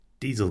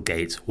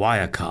Dieselgate,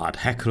 Wirecard,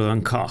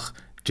 Heckler & Koch.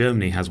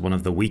 Germany has one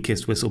of the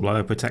weakest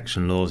whistleblower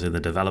protection laws in the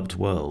developed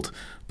world,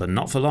 but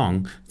not for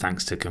long,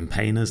 thanks to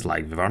campaigners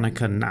like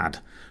Veronica Nad.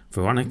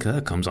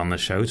 Veronica comes on the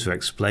show to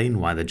explain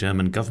why the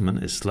German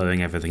government is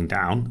slowing everything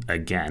down,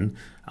 again,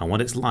 and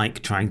what it's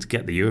like trying to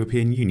get the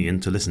European Union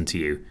to listen to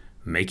you.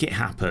 Make it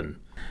happen.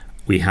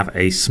 We have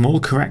a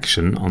small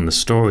correction on the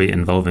story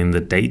involving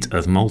the date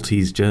of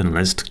Maltese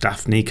journalist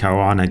Daphne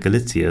Caruana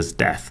Galizia's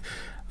death.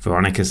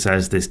 Veronica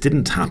says this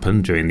didn't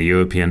happen during the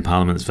European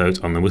Parliament's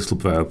vote on the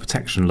whistleblower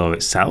protection law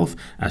itself,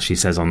 as she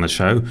says on the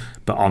show,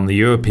 but on the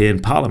European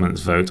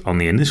Parliament's vote on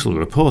the initial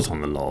report on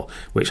the law,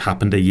 which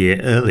happened a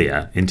year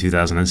earlier in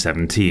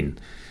 2017.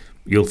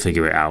 You'll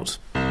figure it out.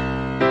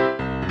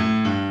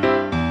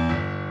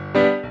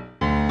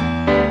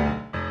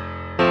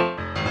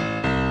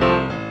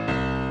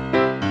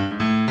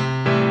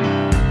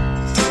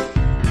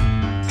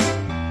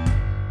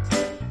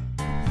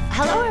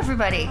 Hello,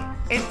 everybody.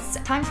 It's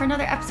time for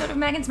another episode of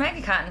Megan's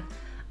Megacan.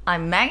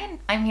 I'm Megan.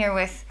 I'm here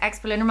with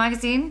Ex-Berliner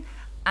Magazine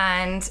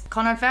and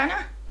Konrad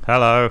Werner.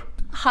 Hello.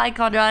 Hi,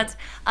 Konrad.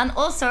 And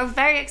also,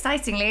 very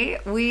excitingly,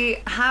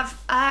 we have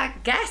a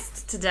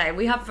guest today.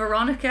 We have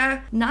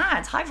Veronica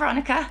Nad. Hi,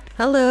 Veronica.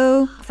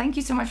 Hello. Thank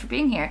you so much for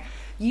being here.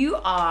 You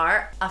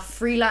are a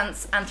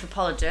freelance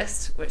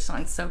anthropologist, which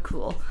sounds so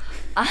cool.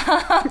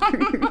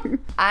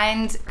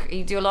 And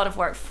you do a lot of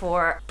work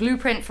for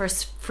Blueprint for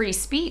Free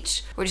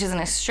Speech, which is an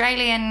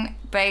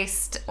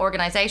Australian-based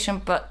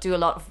organisation, but do a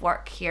lot of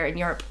work here in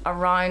Europe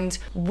around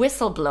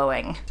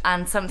whistleblowing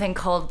and something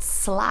called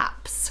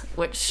SLAPS,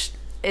 which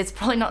is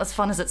probably not as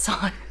fun as it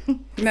sounds.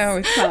 No,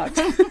 it's not.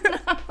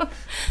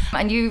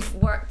 And you've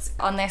worked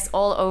on this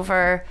all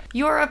over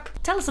Europe.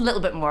 Tell us a little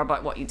bit more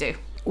about what you do.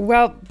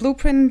 Well,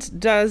 Blueprint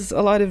does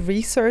a lot of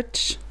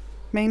research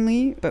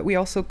mainly, but we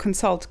also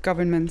consult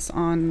governments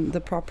on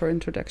the proper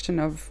introduction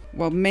of,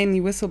 well,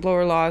 mainly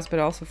whistleblower laws, but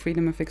also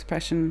freedom of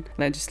expression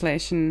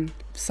legislation,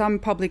 some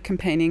public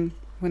campaigning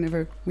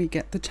whenever we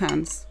get the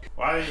chance.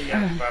 Why don't you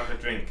get about a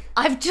drink?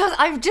 I've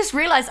just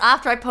realised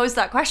after I posed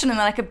that question and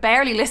then I could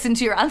barely listen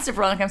to your answer,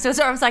 Veronica. I'm so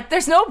sorry. I was like,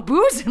 there's no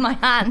booze in my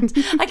hand.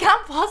 I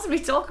can't possibly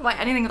talk about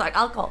anything without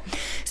alcohol.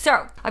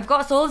 So I've got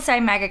us all the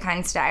same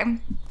Megacan today.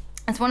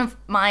 It's one of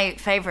my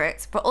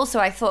favourites, but also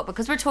I thought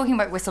because we're talking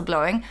about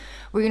whistleblowing,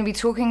 we're going to be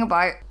talking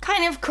about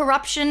kind of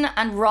corruption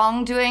and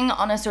wrongdoing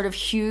on a sort of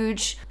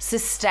huge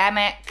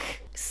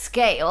systemic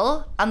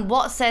scale. And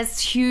what says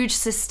huge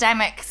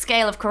systemic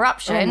scale of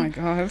corruption? Oh my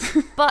God.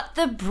 But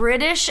the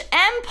British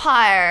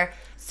Empire.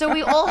 So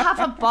we all have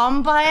a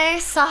Bombay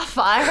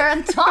Sapphire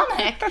and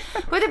tonic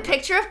with a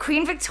picture of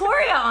Queen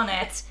Victoria on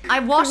it. I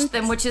washed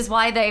them, which is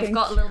why they've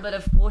got a little bit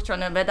of water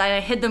on them, but I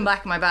hid them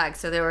back in my bag,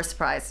 so they were a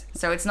surprise.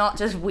 So it's not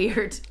just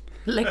weird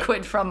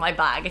liquid from my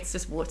bag, it's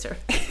just water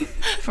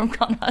from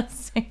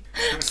Conrad's.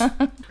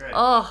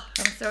 Oh,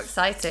 I'm so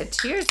excited.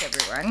 Cheers,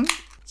 everyone.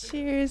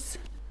 Cheers.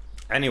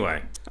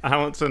 Anyway, I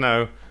want to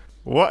know,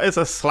 what is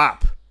a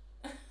slap,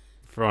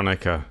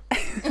 Veronica?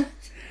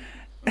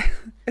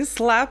 A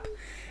slap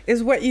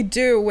is what you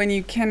do when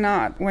you're in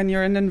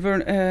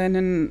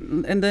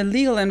the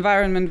legal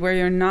environment where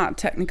you're not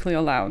technically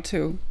allowed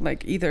to,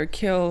 like either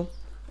kill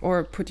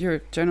or put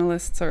your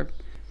journalists or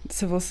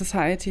civil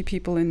society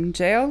people in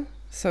jail.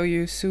 So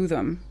you sue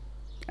them.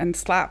 And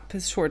SLAP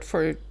is short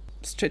for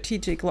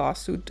strategic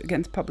lawsuit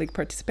against public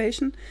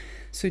participation.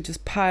 So you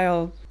just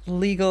pile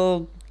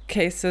legal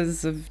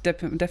cases of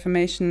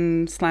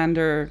defamation,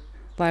 slander,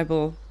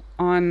 libel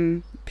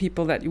on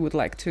people that you would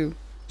like to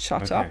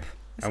shut up,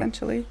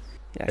 essentially.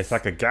 Yes. It's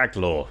like a gag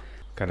law,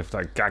 kind of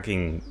like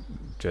gagging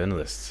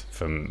journalists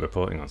from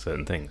reporting on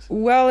certain things.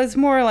 Well, it's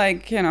more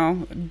like,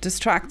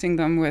 distracting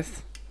them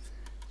with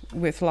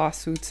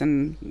lawsuits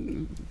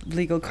and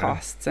legal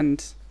costs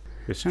and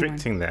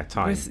restricting their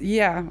time.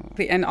 Yeah,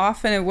 and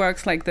often it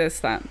works like this,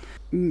 that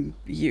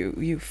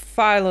you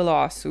file a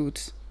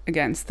lawsuit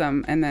against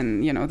them, and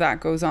then that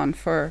goes on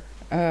for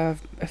a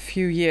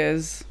few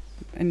years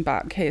in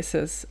bad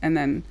cases, and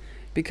then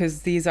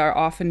because these are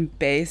often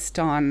based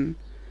on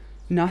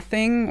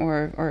nothing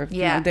or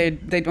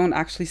they don't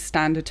actually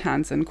stand a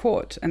chance in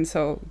court, and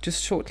so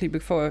just shortly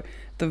before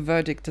the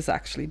verdict is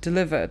actually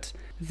delivered,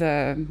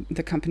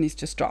 the companies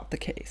just drop the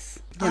case.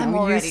 I'm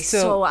already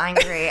so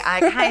angry. I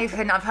can't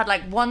even. I've had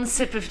like one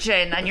sip of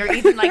gin, and you're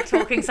even like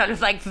talking sort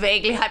of like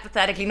vaguely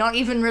hypothetically, not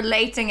even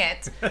relating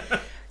it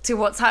to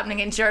what's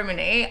happening in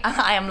Germany. And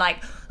I am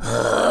like,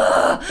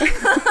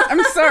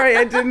 I'm sorry,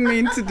 I didn't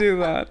mean to do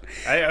that.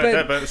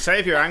 But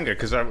save your anger,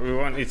 because we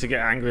want you to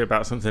get angry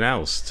about something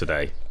else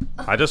today.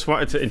 I just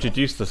wanted to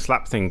introduce the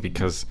slap thing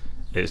because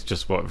it's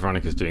just what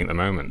Veronica's doing at the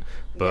moment.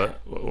 But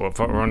what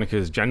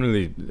Veronica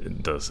generally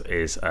does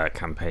is a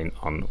campaign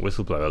on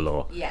whistleblower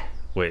law. Yeah.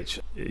 Which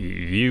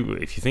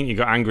if you think you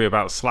got angry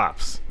about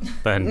slaps,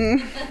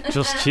 then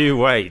just you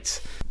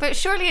wait. But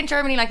surely in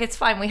Germany, like, it's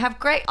fine. We have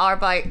great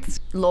Arbeit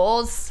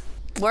laws.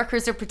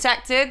 Workers are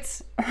protected.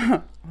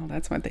 Well,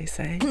 that's what they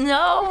say.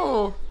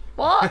 No.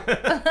 What?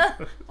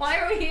 Why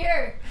are we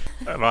here?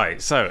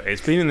 Right, so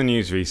it's been in the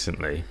news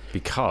recently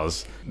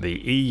because the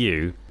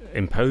EU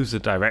imposed a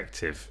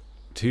directive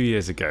 2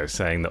 years ago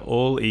saying that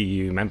all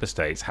EU member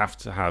states have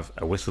to have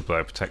a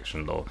whistleblower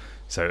protection law.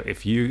 So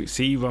if you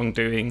see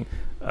wrongdoing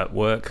at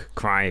work,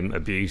 crime,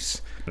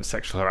 abuse,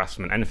 sexual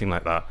harassment, anything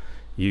like that,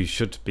 you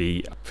should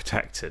be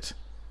protected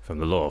from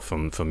the law,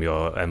 from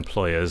your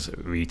employer's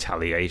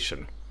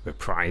retaliation,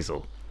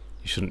 reprisal.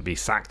 You shouldn't be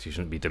sacked, you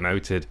shouldn't be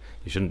demoted,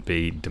 you shouldn't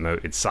be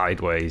demoted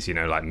sideways,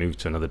 like moved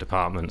to another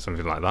department,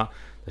 something like that.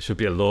 There should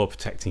be a law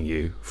protecting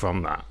you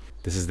from that.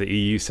 This is the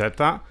EU said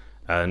that.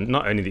 And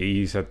not only the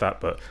EU said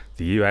that, but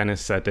the UN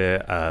has said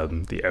it,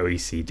 the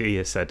OECD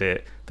has said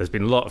it. There's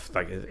been a lot of,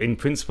 in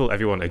principle,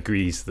 everyone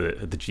agrees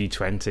that the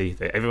G20,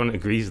 everyone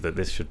agrees that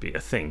this should be a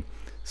thing.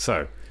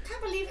 So... I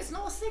can't believe it's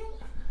not a thing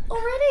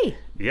already.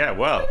 Yeah,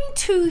 well... What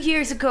do you mean 2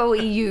 years ago,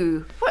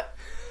 EU? What?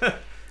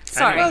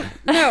 Sorry. Anyway.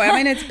 Well, no, I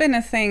mean, it's been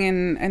a thing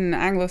in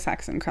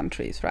Anglo-Saxon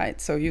countries,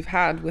 right? So you've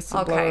had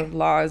whistleblower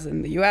laws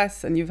in the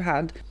US, and you've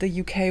had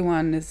the UK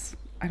one is,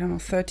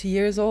 30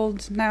 years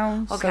old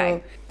now.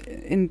 Okay. So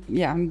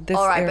this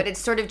all right, but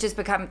it's sort of just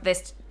become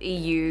this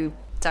EU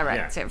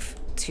directive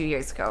 2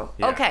 years ago.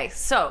 Yeah. Okay,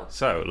 so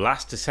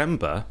last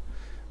December,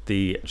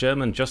 the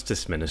German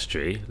Justice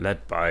Ministry,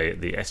 led by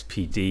the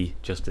SPD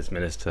Justice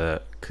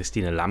Minister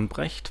Christine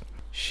Lambrecht,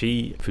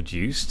 she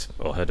produced,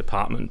 or her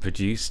department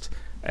produced,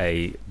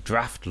 a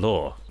draft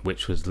law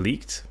which was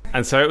leaked.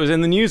 And so it was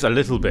in the news a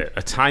little bit,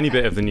 a tiny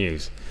bit of the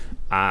news.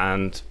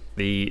 And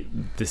the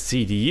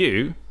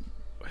CDU,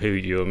 who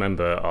you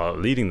remember are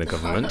leading the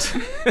government,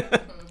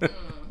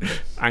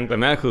 Angela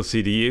Merkel's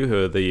CDU,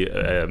 who are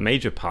the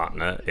major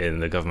partner in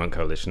the government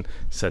coalition,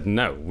 said,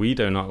 no, we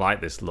do not like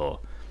this law.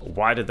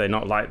 Why did they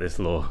not like this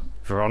law,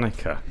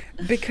 Veronica?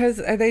 Because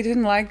they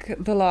didn't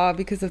like the law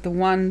because of the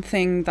one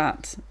thing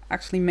that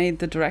actually made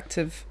the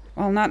directive,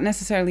 well, not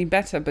necessarily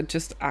better, but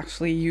just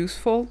actually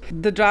useful.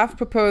 The draft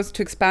proposed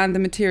to expand the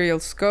material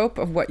scope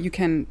of what you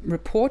can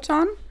report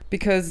on,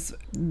 because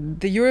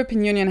the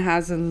European Union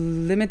has a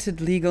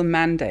limited legal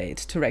mandate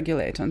to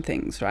regulate on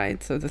things,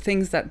 right? So the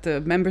things that the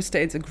member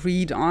states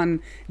agreed on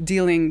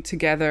dealing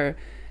together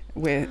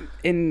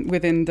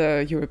within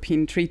the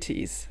European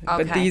treaties.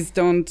 Okay. But these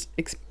don't,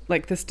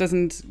 this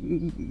doesn't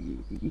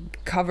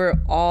cover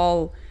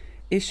all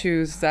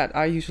issues that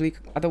are usually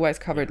otherwise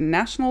covered in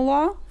national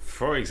law.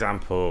 For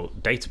example,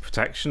 data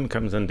protection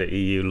comes under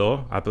EU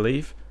law, I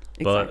believe.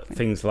 But Exactly.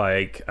 things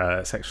like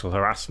sexual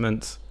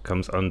harassment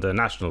comes under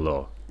national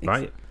law,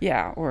 right?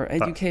 Yeah, or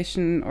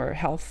education or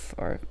health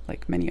or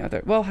many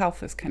other. Well,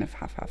 health is kind of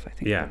half-half, I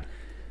think. Yeah.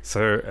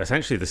 So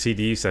essentially the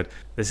CDU said,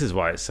 this is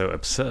why it's so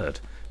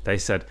absurd. They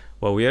said,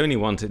 well, we only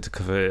want it to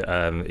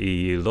cover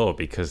EU law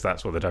because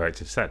that's what the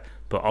directive said.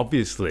 But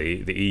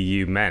obviously the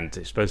EU meant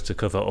it's supposed to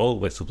cover all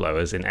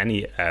whistleblowers in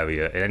any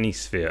area, in any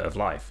sphere of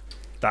life.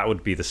 That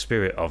would be the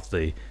spirit of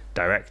the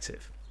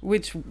directive.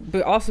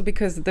 But also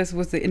because this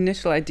was the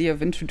initial idea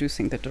of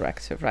introducing the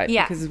directive, right?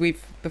 Yeah. Because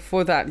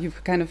before that,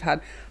 you've kind of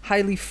had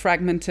highly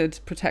fragmented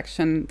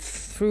protection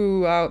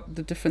throughout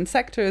the different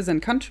sectors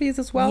and countries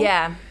as well.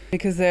 yeah.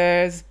 Because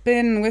there's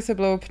been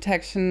whistleblower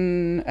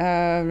protection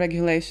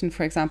regulation,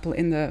 for example,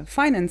 in the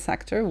finance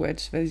sector,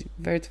 which is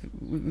very,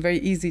 very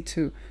easy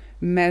to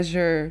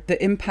measure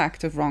the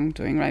impact of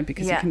wrongdoing, right?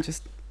 Because you can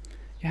just,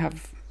 you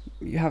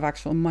have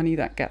actual money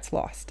that gets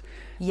lost.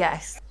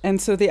 Yes.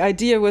 And so the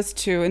idea was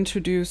to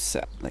introduce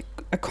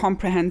a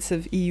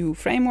comprehensive EU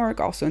framework,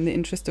 also in the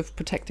interest of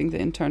protecting the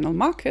internal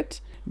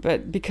market.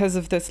 But because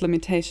of this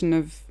limitation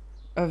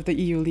of the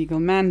EU legal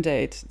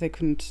mandate, they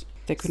couldn't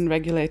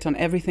regulate on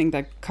everything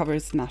that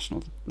covers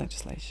national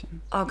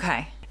legislation.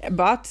 Okay.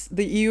 But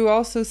the EU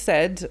also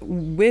said,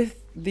 with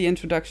the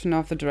introduction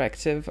of the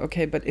directive,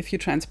 okay, but if you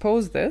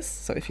transpose this,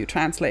 so if you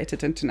translate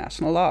it into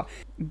national law,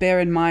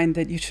 bear in mind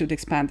that you should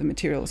expand the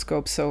material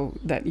scope so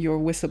that your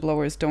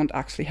whistleblowers don't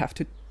actually have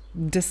to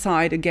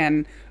decide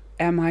again,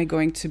 am I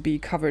going to be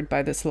covered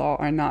by this law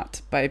or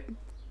not? By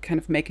kind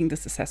of making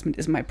this assessment,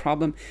 is my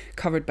problem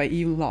covered by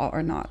EU law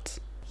or not?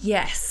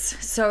 Yes.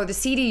 So the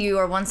CDU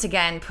are once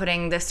again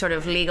putting this sort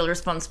of legal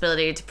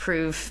responsibility to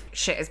prove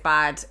shit is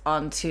bad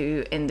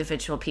onto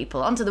individual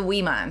people, onto the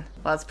wee man,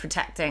 whilst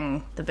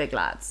protecting the big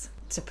lads,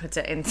 to put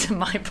it into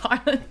my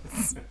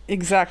parlance.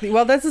 Exactly.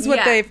 Well, this is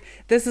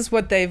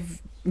what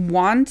they've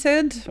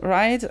wanted,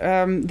 right?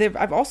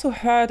 I've also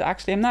heard,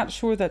 actually, I'm not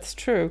sure that's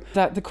true,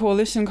 that the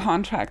coalition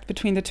contract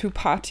between the two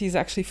parties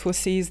actually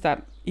foresees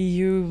that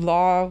EU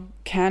law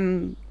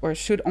can or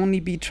should only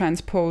be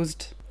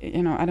transposed, I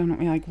don't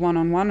know,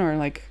 one-on-one or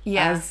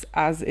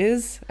as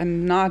is,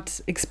 and not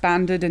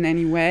expanded in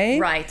any way.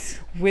 Right.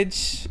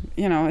 Which,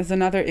 is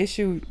another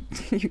issue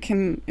you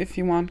can, if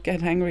you want,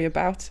 get angry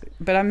about.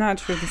 But I'm not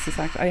sure this is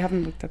actually, I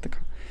haven't looked at the...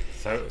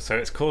 So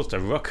it's caused a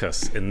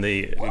ruckus in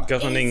the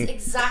governing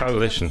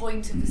coalition. What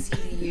is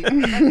exactly the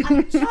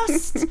point of the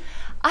CDU?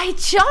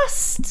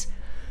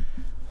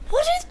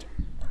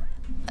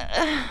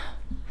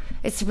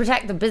 It's to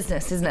protect the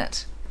business, isn't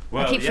it?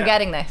 Well, I keep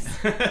forgetting this.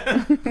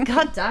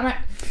 God damn it.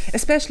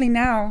 Especially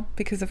now,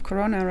 because of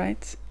Corona,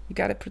 right? you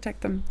got to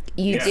protect them.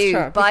 You It's do.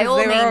 true, By because all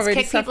they were means, already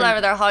kick people suffering. out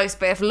of their house,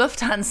 but if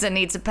Lufthansa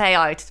needs a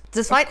payout,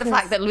 despite the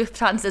fact that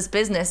Lufthansa's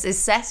business is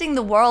setting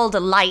the world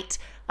alight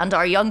and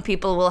our young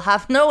people will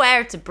have no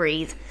air to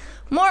breathe,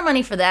 more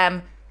money for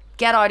them.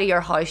 Get out of your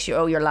house. You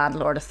owe your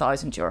landlord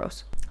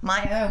 €1,000.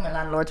 My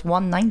landlord's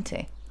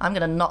 190. I'm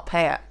going to not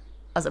pay it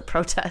as a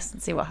protest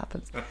and see what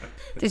happens.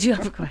 Did you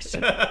have a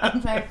question? I'm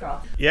very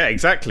cross. Yeah,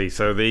 exactly.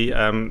 So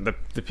the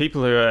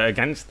people who are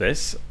against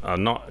this are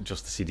not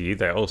just the CDU,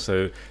 they're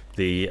also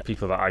the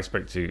people that I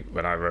spoke to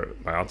when I wrote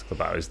my article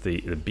about is the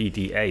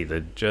BDA,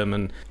 the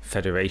German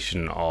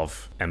Federation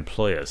of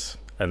Employers,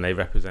 and they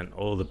represent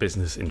all the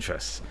business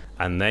interests.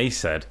 And they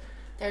said...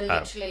 They're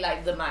literally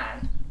like the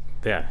man.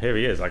 Yeah, here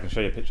he is. I can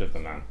show you a picture of the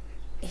man.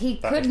 He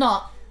could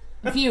not...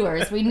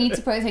 Viewers, we need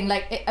to put a thing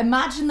like,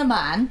 imagine the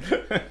man...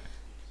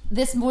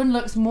 This one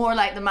looks more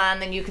like the man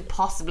than you could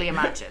possibly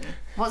imagine.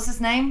 What's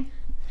his name?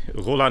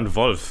 Roland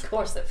Wolf. Of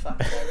course it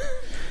fucking is.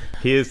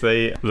 He is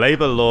the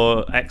labour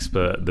law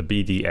expert, the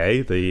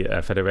BDA,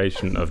 the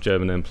Federation of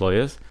German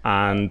Employers,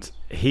 and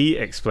he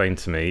explained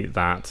to me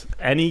that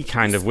any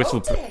kind of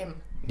Spoke to him.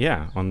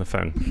 Yeah, on the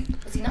phone.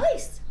 Was he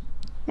nice?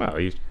 Well,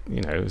 it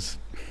was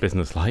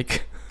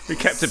business-like. We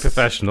kept it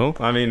professional.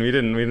 I mean, we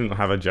didn't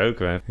have a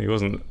joke. He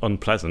wasn't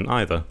unpleasant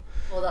either.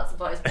 Well, that's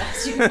about as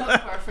best you can hope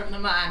for from the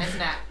man,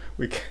 isn't it?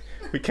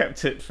 We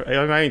kept it. I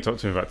only talked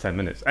to him for about 10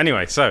 minutes.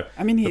 Anyway, so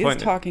I mean, he the is point-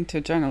 talking to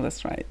a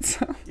journalist, right?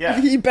 So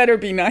Yeah. he better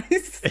be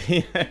nice.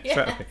 Yeah,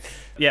 exactly.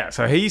 Yeah,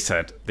 so he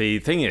said the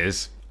thing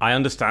is, I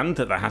understand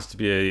that there has to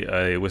be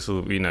a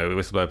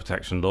whistleblower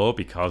protection law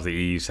because the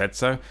EU said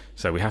so.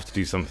 So we have to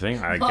do something.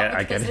 I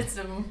get it. It's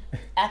an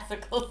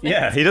ethical thing.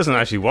 Yeah, he doesn't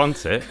actually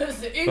want it.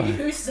 Because the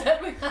EU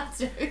said we had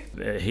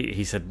to.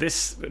 He said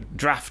this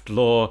draft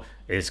law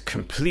is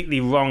completely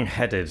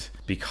wrong-headed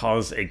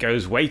because it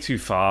goes way too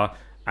far,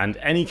 and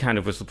any kind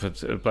of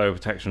whistleblower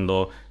protection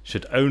law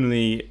should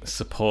only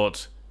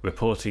support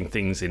reporting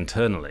things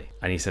internally.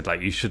 And he said, like,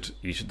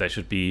 there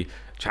should be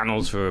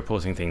channels for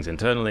reporting things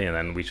internally, and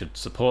then we should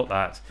support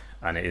that.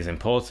 And it is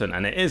important,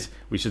 and it is,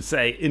 we should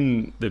say,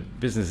 in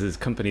the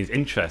companies'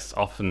 interests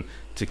often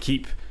to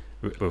keep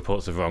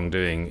reports of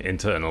wrongdoing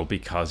internal,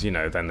 because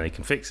then they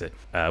can fix it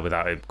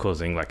without it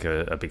causing like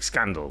a big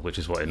scandal, which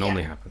is what it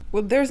normally happens.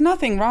 Well, there's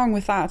nothing wrong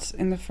with that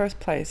in the first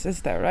place,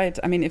 is there? Right?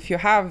 I mean, if you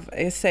have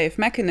a safe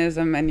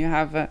mechanism and you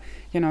have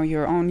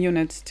your own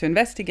unit to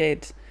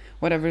investigate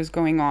whatever is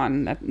going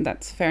on,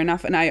 that's fair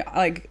enough. And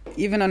I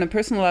even on a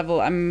personal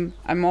level,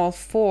 I'm all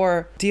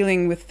for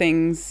dealing with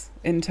things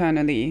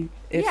internally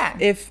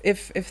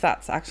if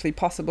that's actually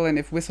possible, and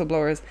if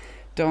whistleblowers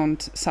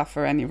don't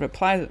suffer any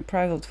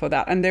reprisals for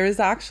that. And there is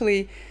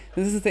actually,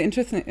 this is the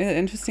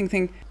interesting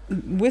thing,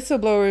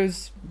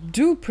 whistleblowers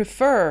do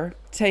prefer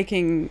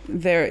taking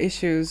their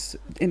issues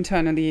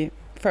internally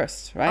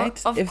first,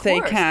 right? Of if course. they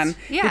can,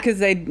 Yeah. because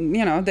they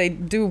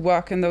do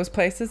work in those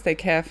places, they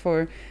care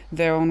for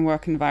their own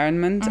work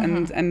environment,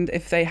 and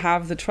if they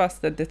have the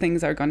trust that the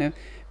things are going to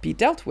be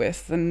dealt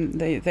with, then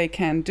they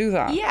can do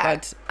that. Yeah,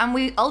 But and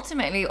we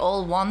ultimately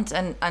all want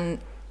and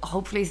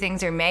hopefully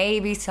things are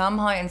maybe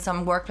somehow in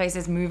some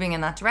workplaces moving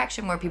in that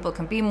direction where people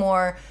can be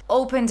more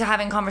open to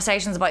having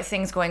conversations about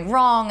things going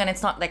wrong, and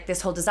it's not like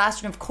this whole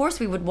disaster. And of course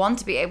we would want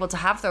to be able to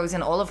have those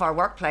in all of our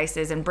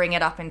workplaces and bring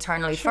it up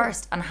internally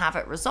first and have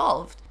it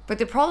resolved. But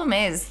the problem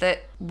is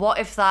that what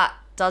if that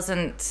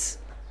doesn't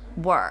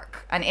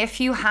work? And if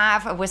you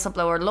have a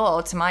whistleblower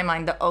law, to my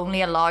mind, that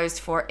only allows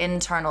for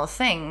internal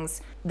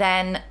things,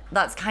 then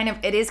that's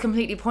it is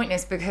completely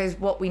pointless, because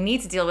what we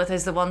need to deal with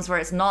is the ones where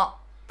it's not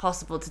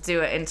possible to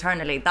do it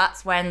internally.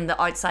 That's when the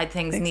outside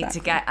things need to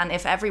get, and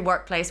if every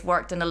workplace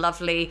worked in a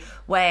lovely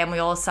way and we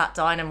all sat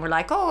down and were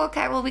like, oh,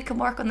 okay, well, we can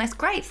work on this.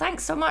 Great,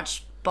 thanks so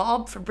much,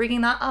 Bob, for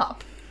bringing that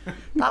up.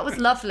 That was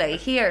lovely.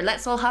 Here,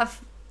 let's all have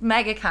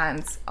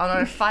Megacans on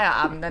our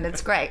Feierabend, and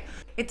it's great.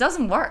 It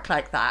doesn't work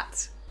like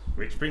that.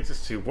 Which brings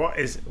us to what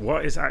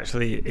is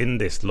actually in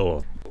this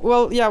law.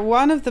 well, yeah,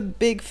 one of the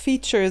big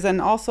features,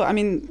 and also, I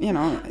mean,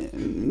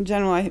 in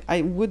general,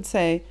 I would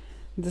say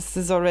this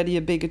is already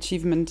a big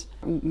achievement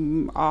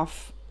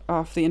of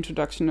the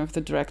introduction of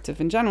the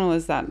directive in general,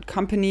 is that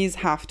companies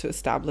have to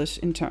establish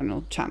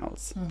internal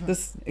channels. Mm-hmm.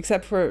 This,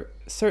 except for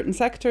certain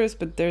sectors,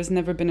 but there's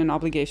never been an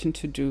obligation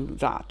to do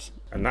that.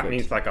 And that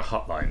means like a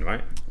hotline,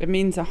 right? It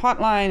means a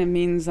hotline. It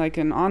means like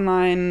an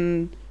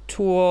online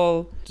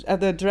tool.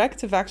 The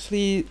directive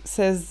actually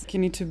says you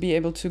need to be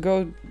able to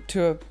go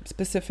to a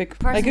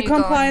specific, like a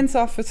compliance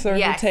officer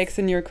who takes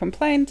in your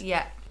complaint.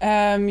 Yeah.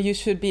 You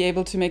should be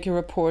able to make a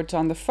report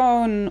on the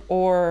phone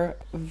or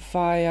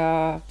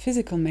via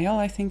physical mail,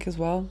 I think, as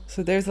well.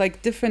 So there's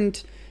like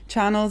different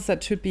channels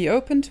that should be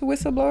open to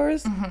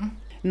whistleblowers, mm-hmm.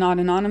 not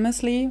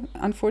anonymously,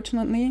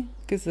 unfortunately,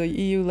 because the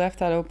EU left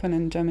that open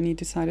and Germany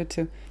decided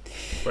to.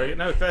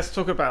 Well, let's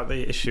talk about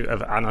the issue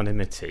of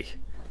anonymity.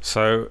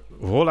 So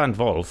Roland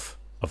Wolf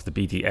of the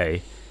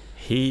BDA,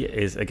 he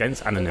is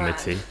against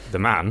anonymity, the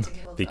man,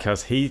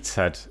 because he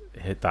said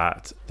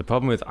that the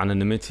problem with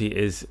anonymity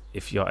is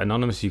if you're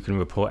anonymous, you can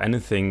report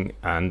anything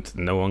and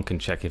no one can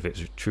check if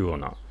it's true or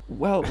not.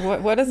 Well,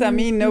 what does that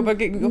mean? No,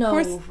 but of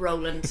course.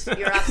 Roland,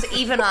 you're absolutely,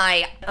 even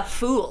I, a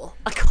fool,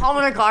 a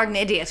commoner garden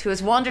idiot who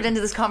has wandered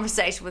into this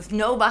conversation with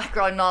no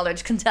background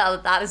knowledge, can tell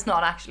that that is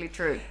not actually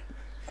true.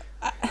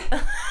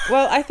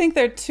 Well, I think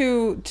there are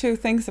two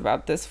things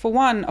about this. For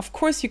one, of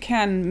course you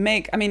can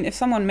if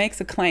someone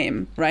makes a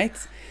claim, right,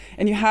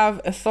 and you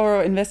have a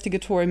thorough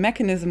investigatory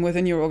mechanism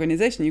within your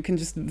organization, you can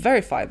just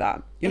verify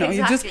that.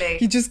 Exactly.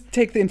 you just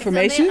take the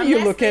information,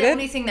 you look at it. The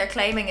only thing they're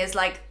claiming is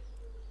like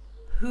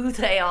who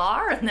they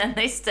are, and then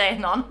they stay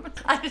anonymous.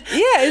 But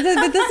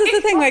this is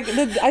the thing.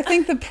 I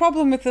think the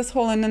problem with this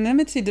whole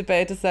anonymity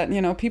debate is that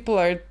people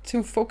are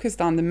too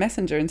focused on the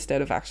messenger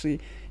instead of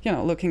actually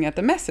looking at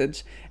the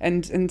message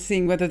and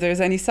seeing whether there's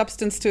any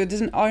substance to it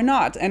or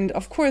not. And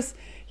of course,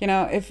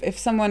 if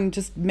someone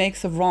just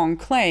makes a wrong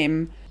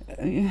claim,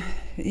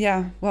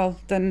 well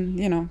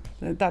then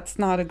that's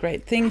not a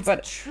great thing.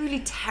 That's a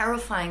truly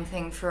terrifying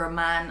thing for a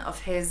man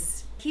of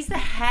his. He's the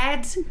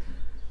head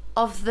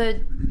of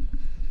the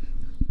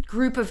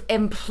group of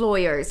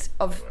employers,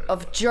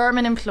 of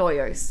German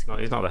employers. No,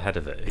 he's not the head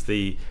of it. He's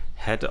the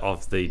head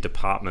of the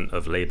Department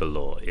of Labour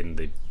Law in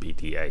the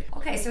BDA.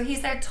 Okay, so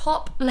he's their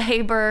top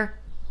labour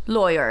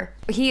lawyer.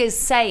 He is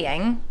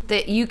saying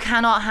that you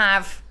cannot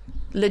have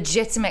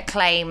legitimate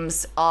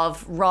claims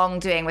of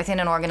wrongdoing within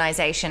an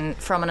organisation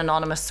from an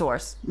anonymous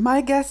source.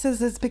 My guess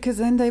is it's because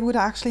then they would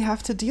actually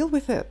have to deal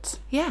with it.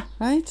 Yeah.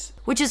 Right?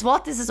 Which is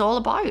what this is all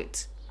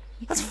about.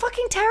 That's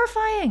fucking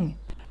terrifying.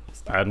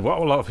 And what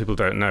a lot of people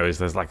don't know is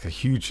there's like a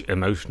huge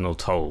emotional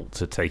toll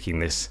to taking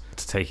this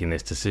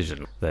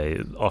decision.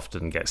 They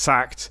often get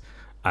sacked,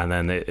 and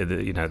then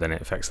then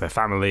it affects their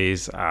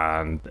families,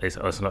 and it's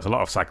a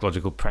lot of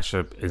psychological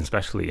pressure,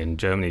 especially in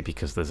Germany,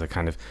 because there's a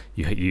kind of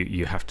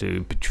you have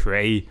to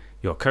betray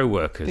your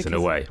co-workers in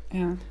a way.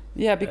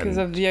 Because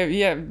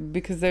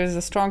there's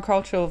a strong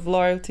culture of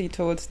loyalty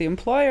towards the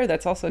employer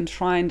that's also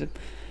enshrined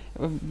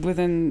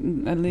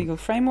within a legal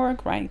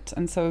framework, right?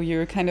 And so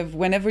you're kind of,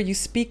 whenever you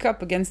speak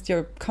up against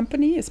your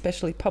company,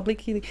 especially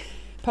publicly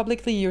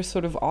you're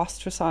sort of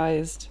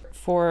ostracized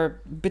for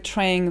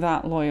betraying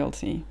that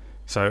loyalty.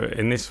 So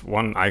in this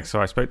one, I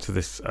spoke to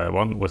this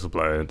one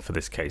whistleblower for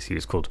this case. He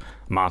was called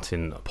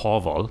Martin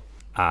Porvol,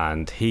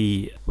 and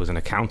he was an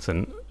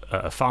accountant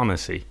at a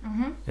pharmacy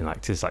in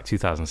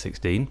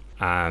 2016,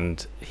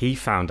 and he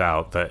found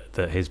out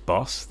that his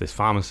boss, this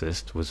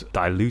pharmacist, was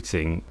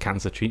diluting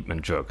cancer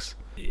treatment drugs.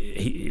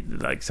 He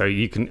was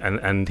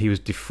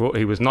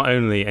not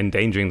only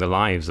endangering the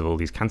lives of all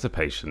these cancer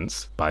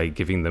patients by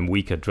giving them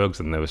weaker drugs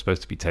than they were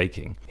supposed to be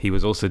taking, he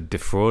was also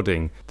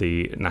defrauding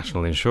the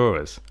national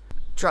insurers.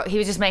 He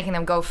was just making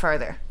them go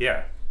further.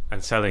 Yeah,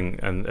 and selling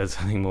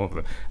more of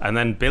them, and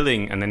then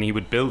billing, and then he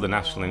would bill the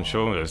national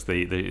insurers,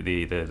 the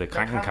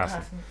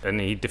Krankenkassen,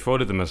 and he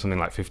defrauded them of something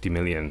like 50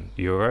 million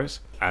euros,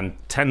 and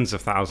tens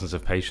of thousands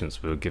of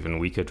patients were given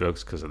weaker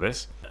drugs because of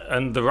this.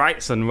 And the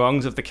rights and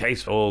wrongs of the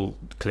case all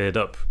cleared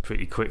up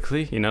pretty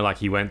quickly.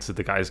 He went to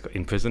the guy's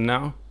in prison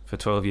now for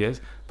 12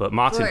 years. But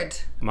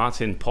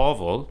Martin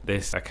Porvol,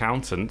 this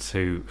accountant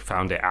who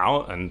found it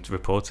out and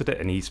reported it,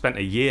 and he spent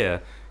a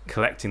year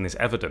collecting this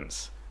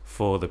evidence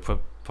for the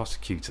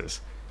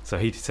prosecutors. So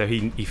he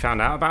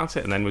found out about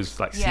it and then was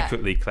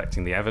secretly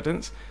collecting the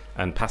evidence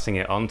and passing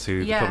it on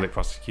to the public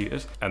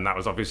prosecutors. And that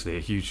was obviously a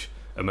huge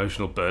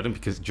emotional burden,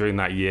 because during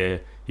that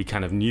year he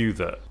kind of knew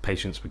that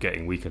patients were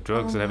getting weaker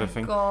drugs and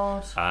everything.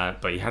 God.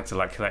 But he had to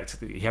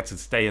he had to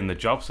stay in the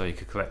job so he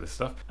could collect this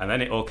stuff. And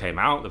then it all came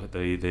out that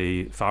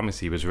the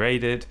pharmacy was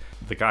raided.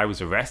 The guy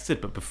was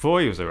arrested, but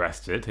before he was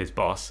arrested, his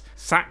boss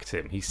sacked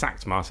him. He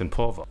sacked Martin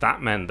Porvol.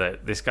 That meant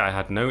that this guy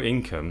had no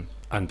income,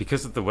 and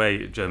because of the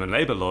way German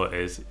labour law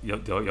is,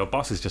 your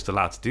boss is just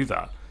allowed to do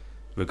that.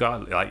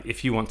 Regardless,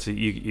 if you want to,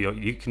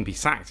 you can be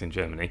sacked in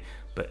Germany.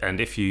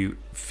 And if you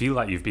feel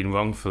like you've been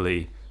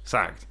wrongfully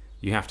sacked,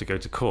 you have to go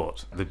to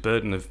court. The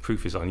burden of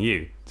proof is on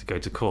you to go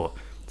to court.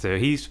 So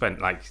he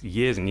spent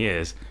years and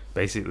years,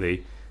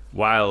 basically,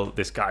 while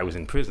this guy was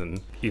in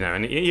prison,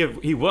 and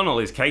he won all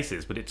his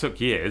cases, but it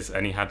took years,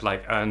 and he had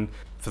and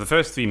for the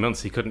first 3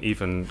 months he couldn't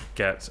even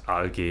get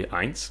ALG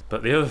 1.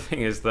 But the other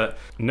thing is that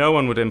no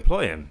one would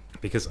employ him,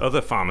 because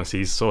other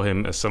pharmacies saw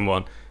him as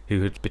someone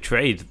who had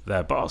betrayed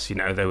their boss.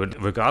 They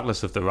would,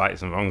 regardless of the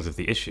rights and wrongs of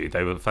the issue,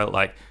 they would felt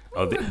like,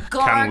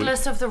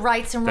 regardless of the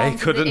rights and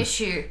wrongs of the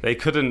issue,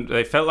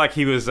 they felt like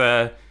he was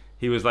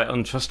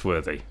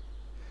untrustworthy.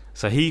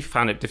 So he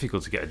found it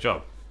difficult to get a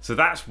job. So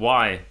that's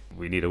why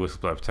we need a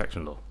whistleblower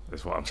protection law,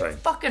 is what I'm saying.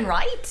 Fucking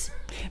right.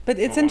 But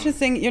it's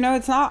interesting,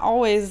 it's not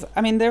always,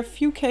 there are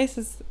few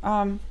cases,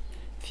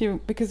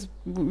 because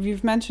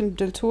we've mentioned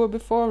Deltour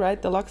before,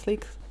 right? The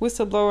LuxLeaks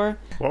whistleblower.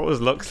 What was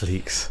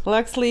LuxLeaks?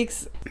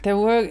 LuxLeaks, there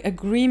were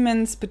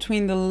agreements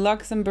between the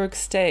Luxembourg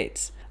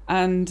state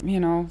and,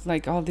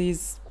 all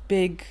these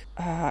big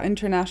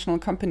international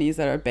companies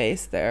that are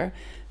based there,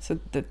 so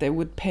that they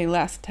would pay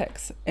less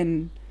tax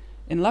in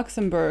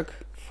Luxembourg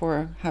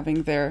for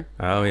having their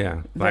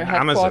like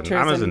headquarters.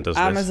 Amazon does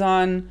this.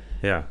 Amazon,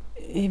 yeah,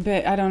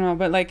 eBay, I don't know,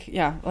 but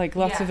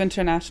lots of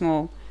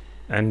international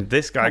And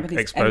this guy companies.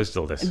 exposed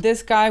And all this.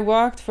 This guy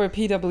worked for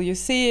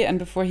PwC, and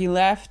before he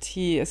left,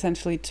 he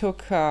essentially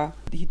took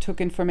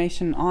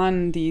information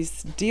on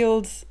these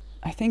deals.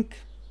 I think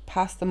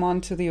passed them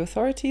on to the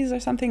authorities or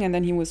something, and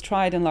then he was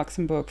tried in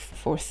Luxembourg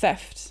for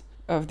theft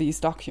of these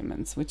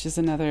documents, which is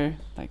another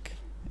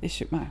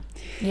issue.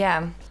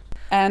 Yeah.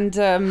 And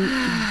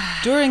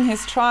during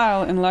his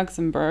trial in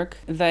Luxembourg,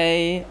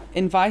 they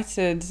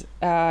invited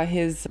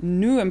his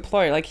new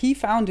employer. Like, he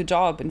found a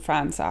job in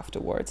France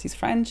afterwards. He's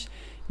French,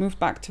 moved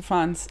back to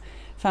France,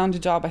 found a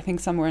job, I think,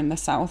 somewhere in the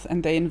south,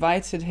 and they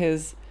invited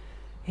his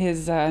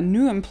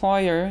new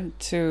employer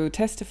to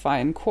testify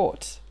in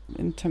court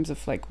in terms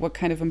of like what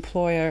kind of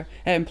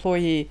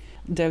employee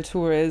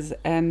Deltour is,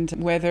 and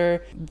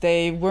whether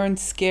they weren't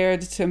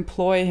scared to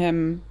employ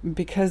him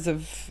because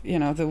of,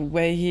 the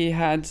way he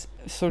had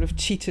sort of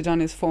cheated on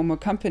his former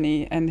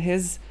company. And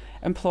his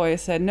employer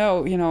said,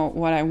 no,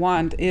 what I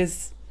want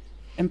is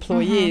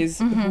employees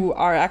who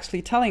are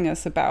actually telling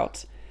us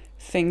about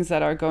things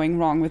that are going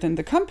wrong within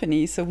the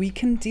company so we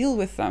can deal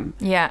with them.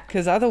 Yeah.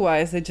 Because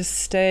otherwise they just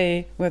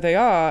stay where they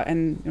are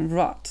and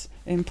rot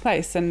in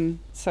place. And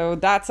so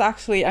that's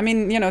actually,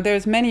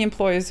 there's many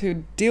employers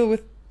who deal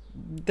with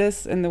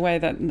this in the way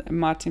that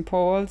Martin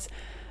Paul's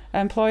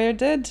employer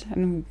did,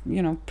 and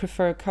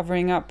prefer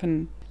covering up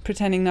and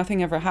pretending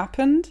nothing ever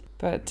happened.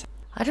 But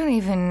I don't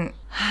even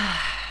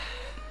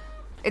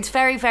it's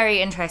very,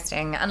 very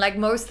interesting, and like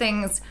most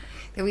things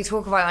that we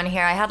talk about on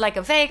here, I had like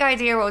a vague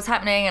idea what was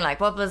happening and like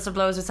what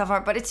whistleblowers and stuff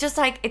are, but it's just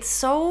like it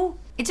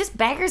just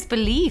beggars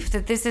belief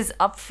that this is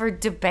up for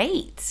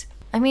debate.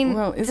 I mean,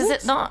 does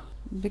it not?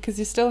 Because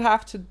you still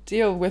have to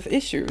deal with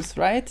issues,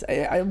 right?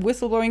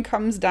 Whistleblowing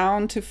comes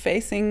down to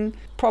facing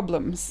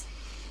problems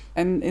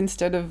and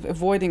instead of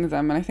avoiding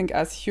them. And I think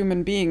as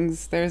human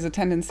beings, there's a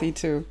tendency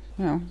to,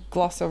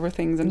 gloss over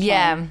things and try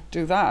and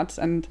do that.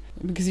 And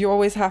because you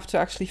always have to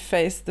actually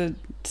face the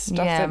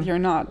stuff that you're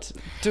not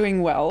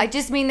doing well. I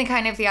just mean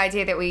the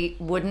idea that we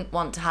wouldn't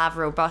want to have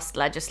robust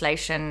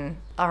legislation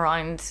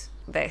around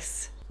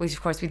this, which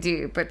of course we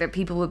do, but that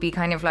people would be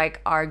kind of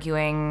like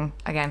arguing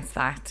against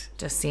that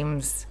just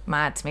seems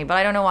mad to me. But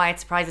I don't know why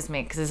it surprises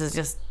me, because this is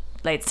just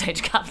late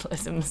stage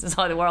capitalism. This is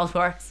how the world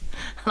works.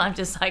 And I'm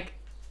just like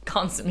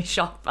constantly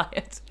shocked by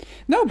it.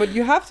 No, but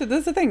you have to, this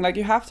is the thing, like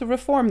you have to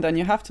reform then.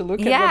 You have to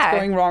look at what's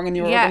going wrong in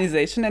your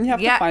organization, and you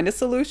have to find a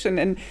solution.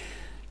 And,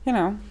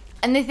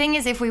 And the thing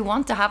is, if we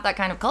want to have that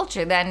kind of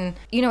culture, then,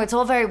 it's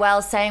all very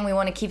well saying we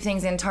want to keep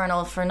things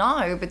internal for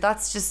now, but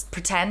that's just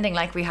pretending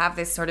like we have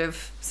this sort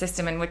of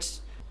system in which,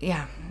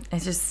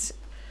 it's just...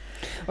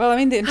 Well,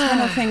 the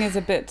internal thing is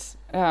a bit...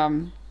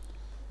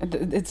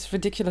 it's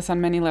ridiculous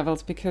on many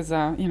levels, because,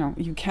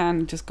 you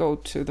can just go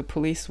to the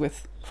police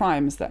with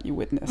crimes that you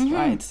witnessed,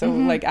 right? So,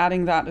 like,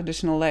 adding that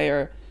additional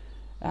layer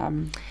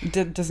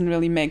doesn't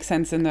really make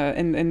sense in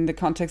the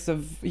context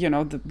of,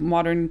 the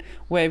modern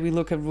way we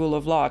look at rule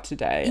of law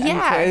today.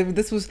 Yeah. And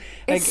this was...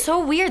 It's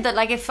so weird that,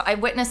 like, if I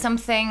witness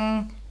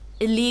something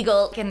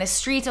illegal in the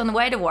street on the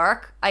way to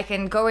work, I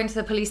can go into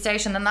the police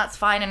station and that's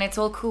fine and it's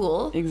all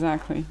cool.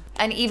 Exactly.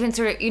 And even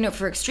sort of,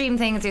 for extreme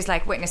things, there's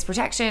like witness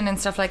protection and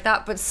stuff like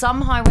that. But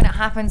somehow when it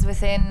happens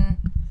within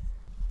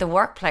the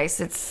workplace,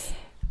 it's...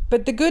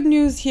 But the good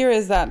news here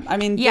is that,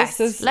 yes,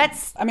 this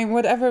is...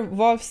 whatever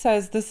Wolf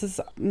says, this is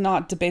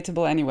not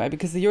debatable anyway,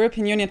 because the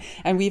European Union,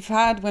 and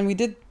when we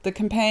did the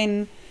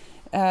campaign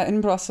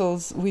in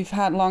Brussels, we've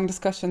had long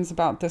discussions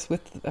about this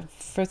with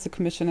first the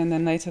Commission and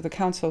then later the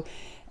Council,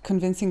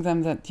 convincing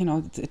them that,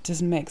 it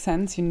doesn't make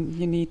sense. You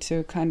need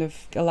to kind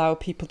of allow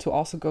people to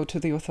also go to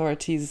the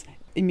authorities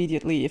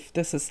immediately if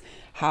this is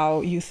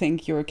how you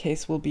think your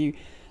case will be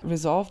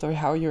resolved or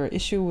how your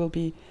issue will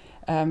be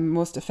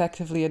most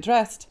effectively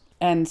addressed.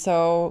 And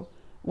so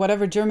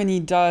whatever Germany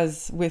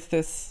does with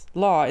this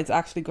law, it's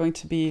actually going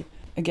to be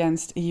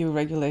against EU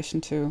regulation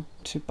to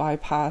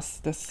bypass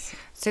this.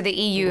 So the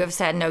EU have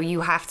said, no,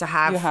 you have to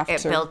have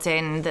it built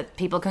in that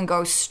people can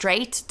go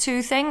straight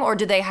to thing, or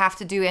do they have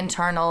to do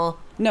internal?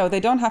 No, they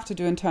don't have to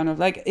do internal.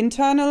 Like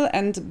internal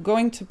and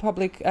going to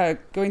public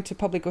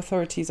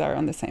authorities are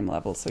on the same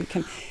level, so you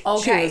can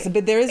choose.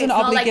 But there is an obligation.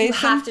 It's not like you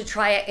have to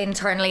try it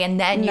internally and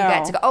then you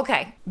get to go.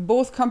 Okay.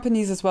 Both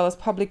companies as well as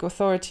public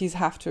authorities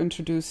have to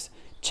introduce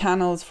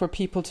channels for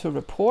people to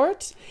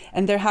report,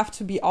 and there have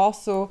to be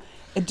also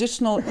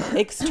additional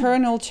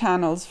external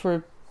channels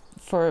for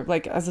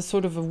like as a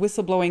sort of a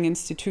whistleblowing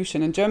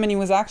institution. And Germany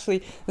was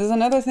actually, there's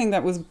another thing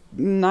that was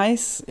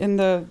nice in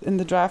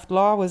the draft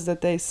law, was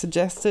that they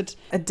suggested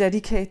a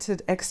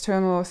dedicated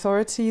external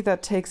authority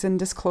that takes in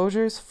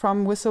disclosures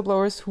from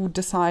whistleblowers who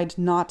decide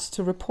not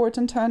to report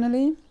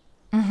internally.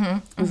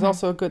 It's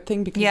also a good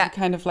thing, because you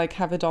kind of like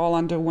have it all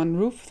under one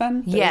roof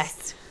then.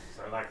 Yes.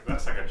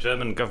 That's like a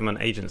German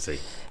government agency.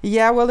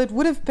 Yeah, well, it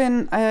would have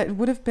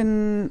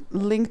been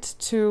linked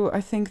to,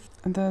 I think,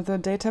 the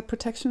Data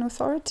Protection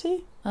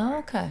Authority. Oh,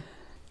 okay.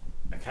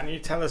 Can you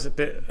tell us a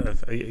bit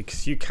of,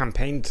 because you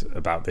campaigned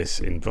about this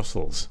in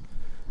Brussels.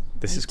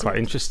 This is quite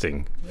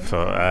interesting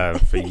for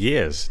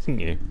years, didn't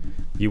you?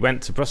 You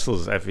went to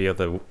Brussels every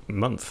other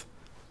month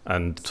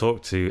and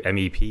talked to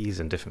MEPs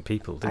and different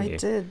people, didn't you? I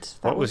did.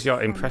 What was your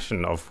fun.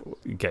 impression of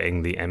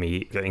getting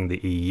the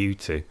EU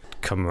to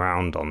come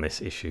around on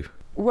this issue?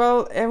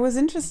 Well, it was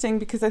interesting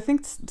because I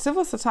think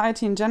civil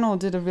society in general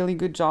did a really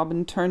good job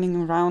in turning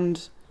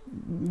around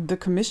the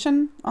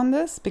Commission on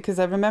this, because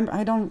I remember,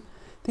 I don't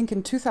think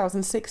in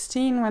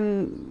 2016,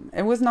 when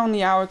it wasn't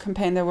only our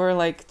campaign, there were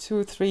like 2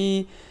 or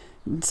 3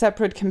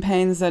 separate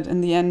campaigns that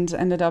in the end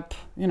ended up,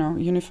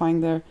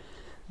 unifying their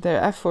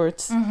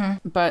efforts.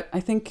 But I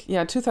think,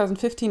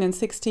 2015 and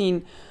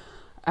 16,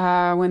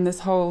 when this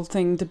whole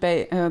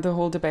the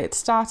whole debate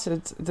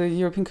started, the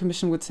European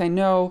Commission would say,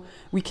 no,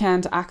 we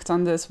can't act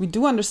on this. We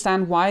do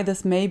understand why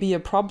this may be a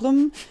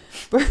problem,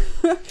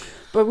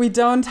 but we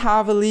don't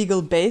have a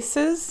legal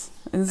basis.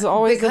 It's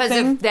always because the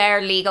thing. of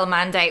their legal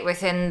mandate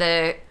within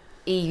the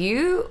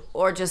EU,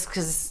 or just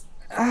because...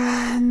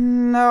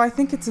 No, I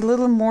think it's a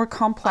little more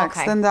complex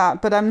than that.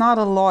 But I'm not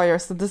a lawyer,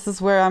 so this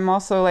is where I'm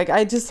also like,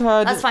 I just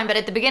heard... That's fine, but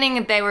at the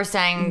beginning they were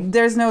saying...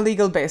 There's no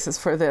legal basis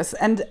for this.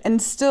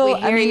 And still... We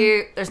hear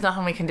you, there's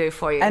nothing we can do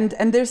for you. And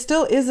there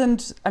still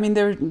isn't... I mean,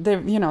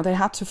 they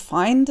had to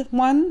find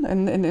one.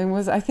 And it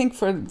was, I think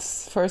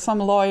for some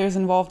lawyers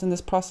involved in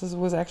this process, it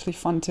was actually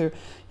fun to,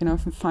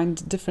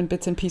 find different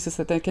bits and pieces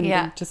that they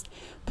can just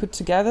put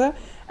together.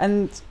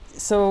 And...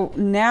 So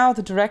now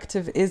the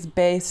directive is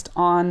based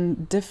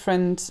on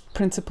different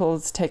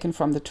principles taken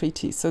from the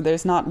treaty. So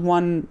there's not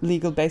one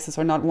legal basis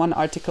or not one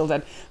article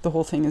that the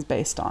whole thing is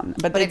based on.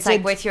 But it's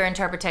like with your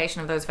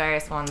interpretation of those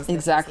various ones.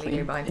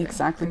 Exactly.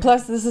 Okay.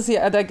 Plus, this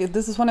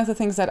is one of the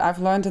things that I've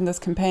learned in this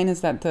campaign,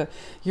 is that the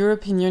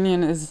European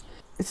Union is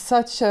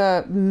such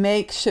a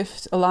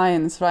makeshift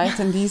alliance, right?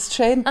 And these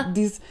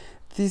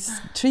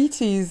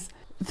treaties,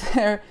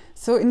 they're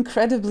so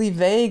incredibly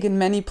vague in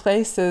many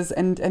places,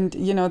 and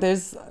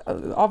there's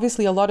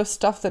obviously a lot of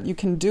stuff that you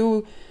can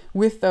do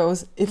with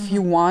those if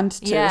you want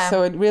to. Yeah.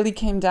 So it really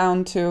came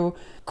down to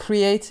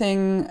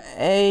creating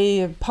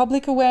a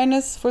public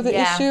awareness for the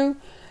issue,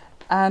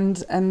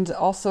 and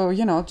also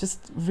just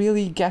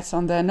really get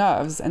on their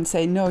nerves and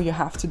say, no, you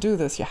have to do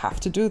this,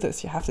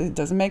 it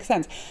doesn't make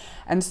sense.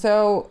 And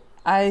so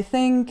I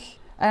think,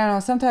 I don't know,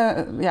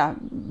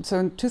 sometimes, so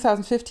in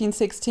 2015,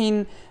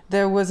 16,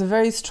 there was a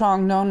very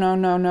strong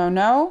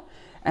no.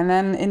 And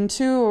then in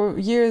 2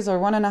 years or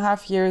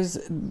 1.5 years,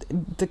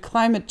 the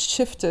climate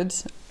shifted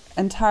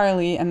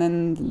entirely. And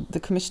then the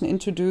Commission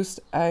introduced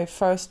a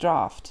first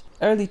draft,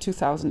 early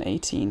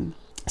 2018.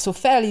 So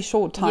fairly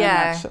short time,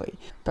 actually.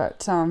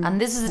 But and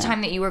this is the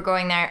time that you were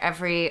going there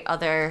every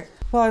other...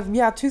 Well,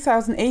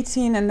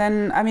 2018, and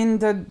then, I mean,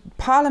 the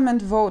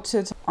Parliament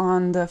voted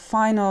on the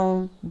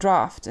final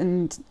draft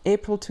in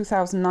April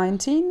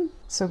 2019.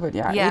 So, but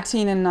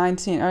 18 and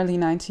 19, early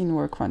 19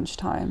 were crunch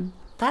time.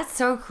 That's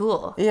so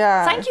cool.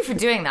 Yeah. Thank you for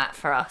doing that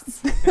for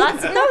us. No,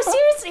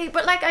 seriously.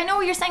 But like, I know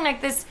what you're saying, like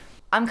this,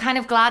 I'm kind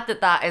of glad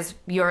that is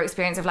your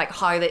experience of like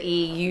how the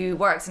EU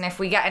works. And if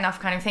we get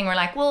enough kind of thing, we're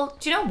like, well,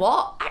 do you know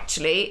what?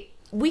 Actually,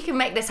 we can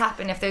make this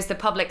happen if there's the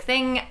public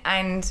thing,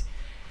 and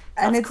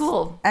that's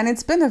cool. And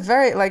it's been a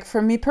very, like,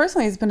 for me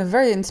personally, it's been a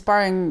very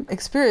inspiring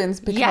experience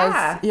because,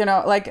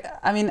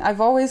 I mean, I've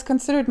always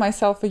considered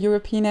myself a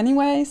European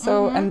anyway.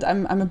 So, and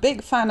I'm a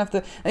big fan of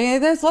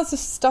there's lots of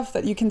stuff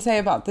that you can say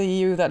about the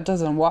EU that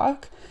doesn't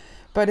work.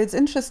 But it's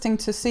interesting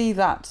to see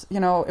that,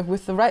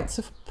 with the right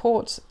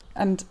support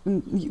and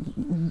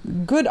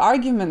good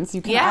arguments,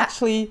 you can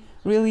actually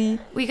really...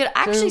 We could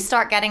actually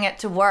start getting it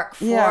to work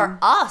for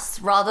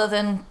us rather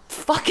than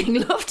fucking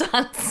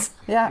Lufthansa.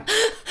 Yeah.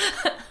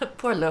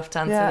 Poor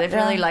Lufthansa. They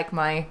really like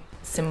my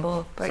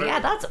symbol. But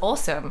that's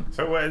awesome.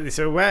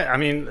 So where, I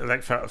mean,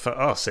 like for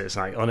us, it's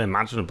like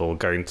unimaginable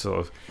going to sort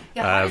of...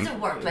 how does it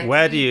work? Like,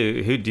 where do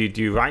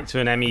you write to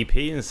an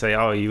MEP and say,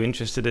 are you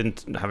interested in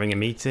having a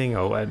meeting,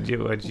 or where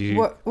do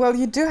you... Well,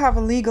 you do have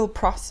a legal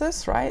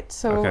process, right?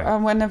 So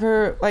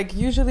whenever, like,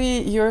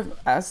 usually you're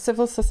a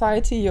civil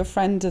society, your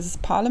friend is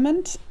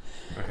Parliament.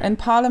 Okay. And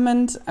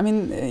Parliament, I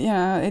mean,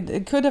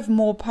 it could have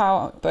more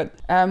power, but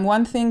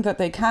one thing that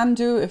they can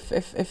do,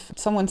 if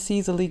someone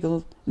sees a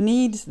legal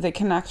need, they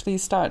can actually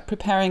start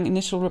preparing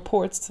initial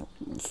reports,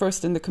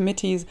 first in the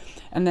committees,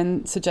 and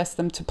then suggest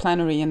them to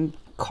plenary and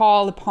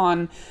call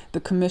upon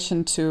the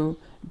Commission to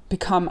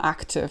become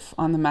active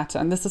on the matter.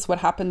 And this is what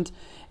happened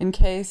in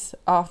case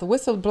of the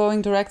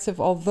whistleblowing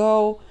directive,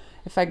 although...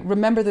 If I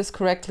remember this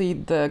correctly,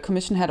 the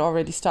Commission had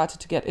already started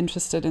to get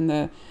interested in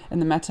the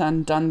matter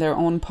and done their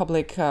own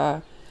public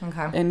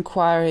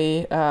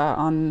inquiry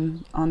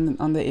on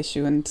the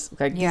issue, and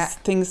these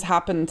things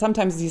happen.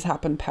 Sometimes these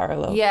happen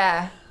parallel.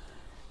 Yeah.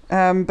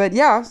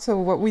 So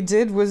what we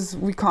did was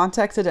we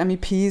contacted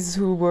MEPs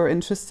who were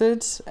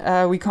interested.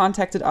 We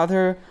contacted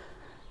other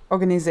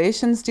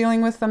organizations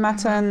dealing with the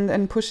matter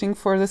and pushing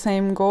for the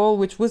same goal,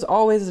 which was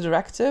always a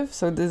directive.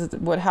 So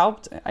what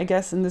helped, I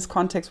guess, in this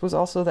context was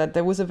also that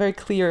there was a very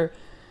clear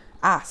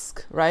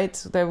ask,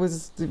 right?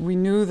 We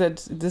knew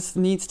that this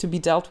needs to be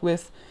dealt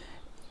with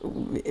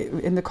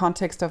in the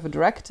context of a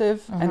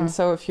directive. And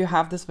so if you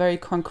have this very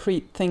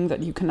concrete thing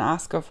that you can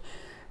ask of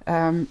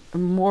a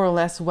more or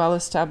less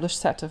well-established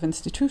set of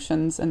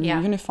institutions and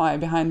unify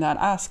behind that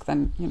ask,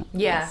 then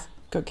there's a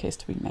good case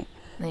to be made.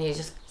 And you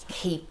just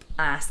keep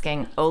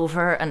asking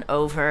over and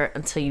over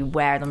until you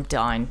wear them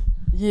down.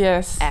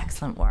 Yes.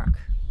 Excellent work.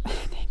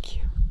 Thank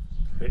you.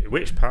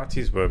 Which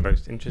parties were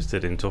most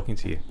interested in talking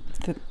to you?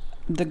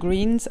 The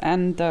Greens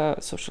and the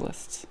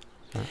Socialists.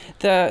 Huh?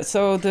 I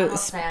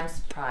must say I'm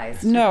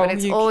surprised. No, but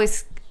it's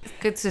always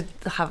good to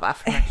have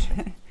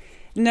affirmation.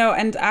 No,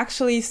 and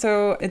actually,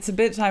 so it's a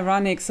bit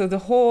ironic. So the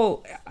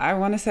whole, I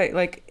want to say,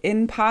 like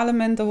in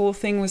Parliament, the whole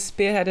thing was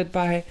spearheaded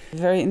by a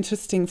very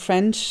interesting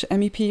French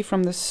MEP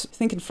from this. I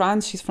think in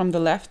France she's from the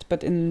left,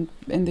 but in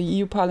the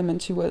EU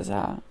Parliament she was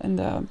in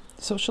the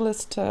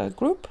Socialist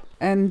group,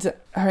 and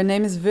her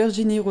name is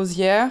Virginie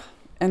Rosière,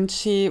 and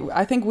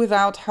I think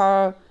without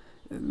her,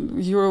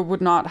 Europe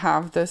would not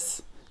have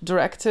this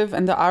directive.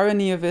 And the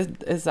irony of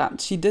it is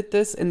that she did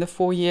this in the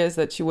 4 years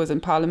that she was in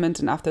Parliament,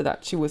 and after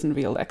that she wasn't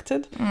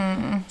re-elected.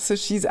 So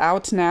she's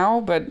out now,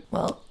 but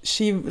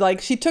she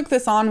took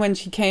this on when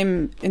she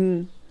came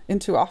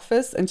into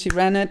office, and she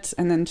ran it,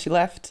 and then she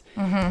left.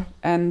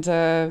 And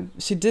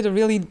she did a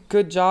really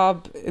good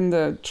job in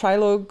the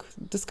trilogue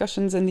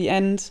discussions in the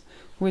end,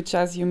 which,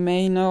 as you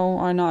may know,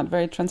 are not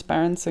very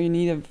transparent. So you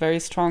need a very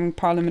strong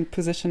Parliament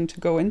position to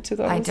go into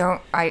those.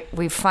 I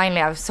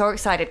was so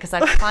excited because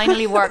I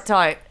finally worked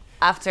out,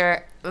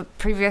 after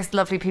previous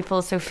lovely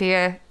people,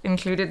 Sophia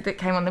included, that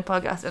came on the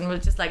podcast and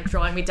was just like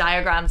drawing me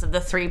diagrams of the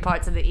 3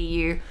 parts of the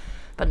EU.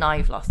 But now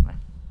you've lost me.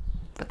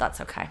 But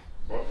that's okay.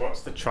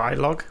 What's the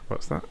trilogue?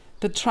 What's that?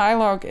 The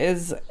trilogue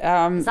is...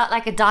 is that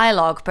like a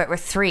dialogue, but we're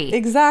 3?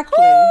 Exactly.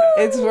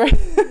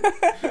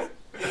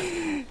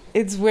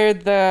 It's where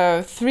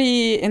the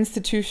 3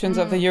 institutions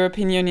of the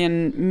European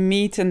Union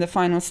meet in the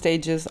final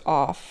stages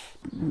of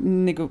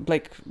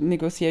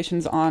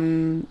negotiations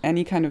on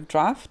any kind of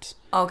draft.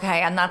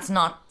 Okay, and that's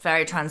not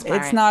very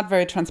transparent. It's not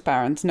very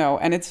transparent, no.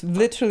 And it's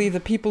literally the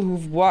people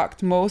who've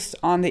worked most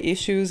on the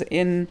issues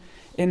in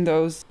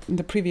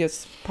the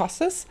previous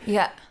process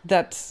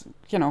that,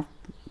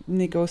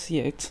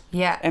 negotiate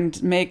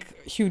and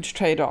make huge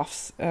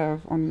trade-offs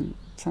on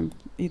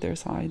either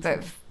side.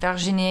 But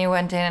Virginie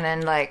went in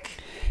and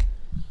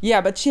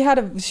but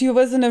she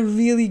was in a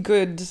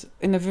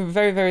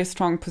very, very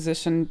strong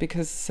position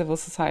because civil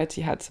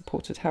society had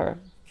supported her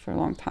for a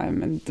long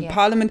time. And the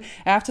Parliament,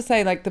 I have to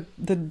say,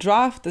 the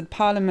draft that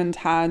Parliament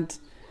had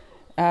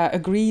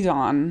agreed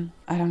on,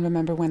 I don't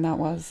remember when that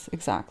was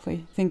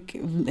exactly. I think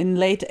in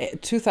late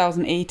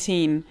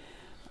 2018,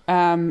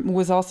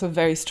 was also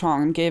very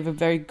strong and gave a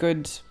very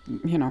good,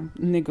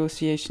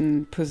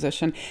 negotiation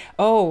position.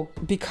 Oh,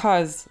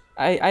 because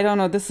I don't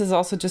know, this is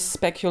also just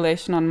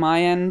speculation on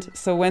my end.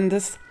 So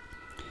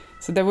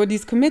there were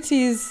these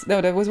committees,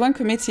 there was one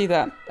committee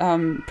that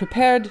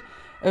prepared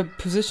a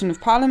position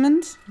of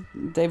Parliament.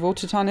 They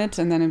voted on it,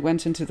 and then it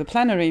went into the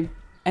plenary.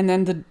 And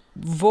then the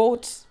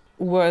vote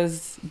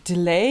was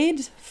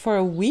delayed for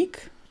a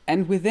week.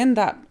 And within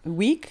that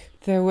week,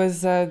 there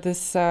was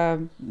this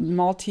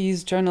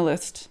Maltese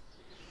journalist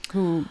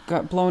who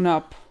got blown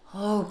up.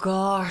 Oh,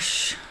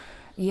 gosh.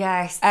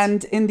 Yes.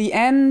 And in the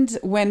end,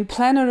 when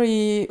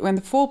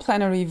the full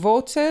plenary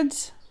voted,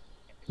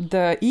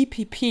 the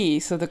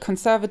EPP, so the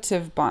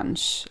Conservative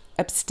bunch,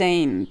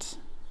 abstained.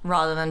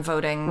 Rather than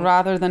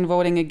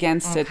voting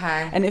against it.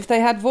 And if they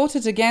had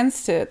voted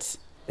against it,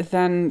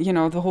 then,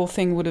 the whole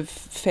thing would have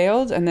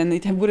failed, and then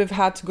it would have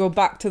had to go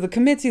back to the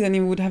committee. Then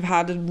you would have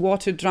had a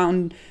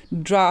watered-down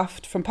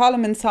draft from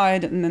Parliament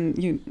side, and then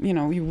you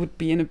would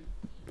be in a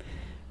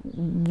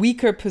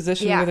weaker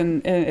position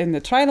in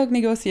the trilogue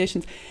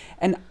negotiations.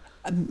 And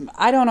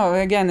I don't know,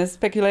 again, it's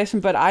speculation,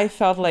 but I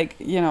felt like,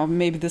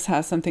 maybe this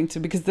has something to,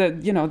 because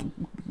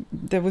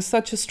there was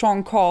such a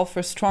strong call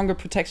for stronger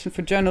protection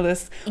for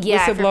journalists,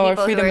 whistleblower,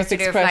 freedom of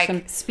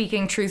expression.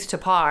 Speaking truth to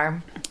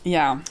power.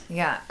 Yeah.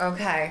 Yeah,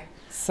 okay.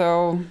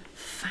 So.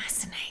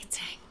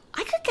 Fascinating.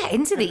 I could get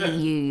into the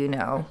EU,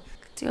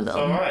 Do a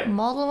little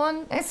model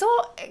one. It's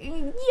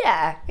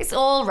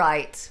all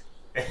right.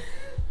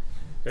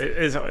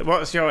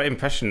 What's your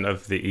impression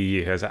of the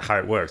EU as how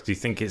it works? Do you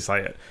think it's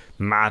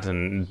mad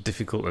and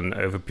difficult and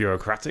over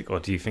bureaucratic, or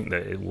do you think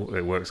that it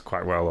works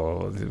quite well,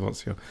 or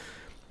what's your?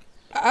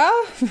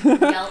 I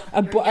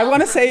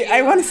want to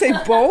say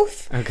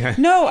both. Okay.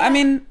 No, I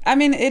mean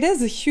it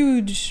is a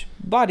huge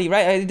body,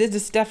 right? It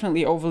is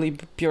definitely overly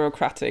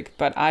bureaucratic,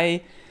 but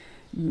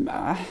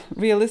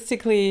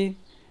realistically,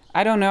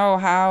 I don't know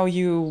how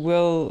you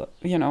will,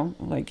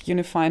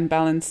 unify and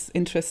balance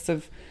interests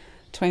of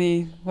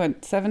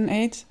 27.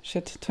 It's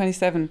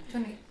 27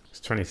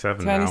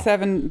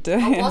 27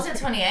 now. Was it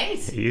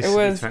 28? It used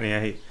to be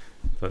 28,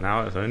 but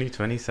now it's only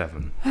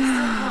 27. I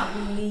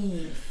can't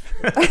believe.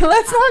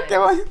 Let's not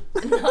go on.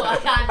 No, I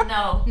can't.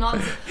 No,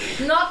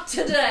 not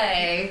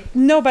today.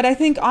 No, but I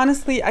think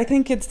honestly,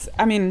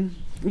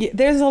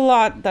 there's a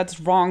lot that's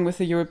wrong with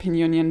the European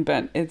Union,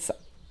 but it's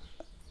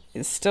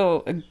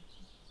still a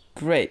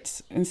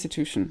great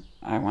institution,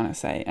 I want to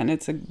say, and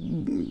it's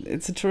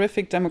a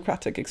terrific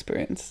democratic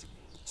experience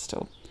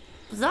still.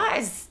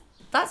 That's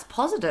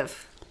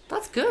positive.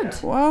 That's good.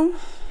 Well,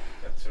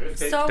 A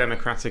terrific So-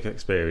 democratic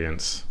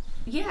experience.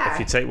 Yeah. If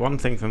you take one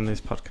thing from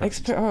this podcast.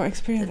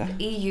 experience that.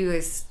 The EU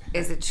is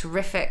a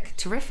terrific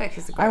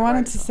is a great I wanted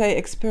word. to say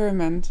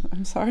experiment.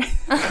 I'm sorry.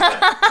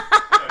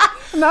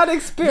 Not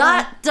experiment.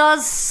 That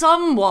does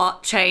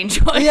somewhat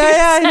change what Yeah, you're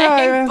yeah, I know,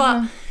 saying, I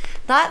but know.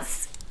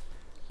 that's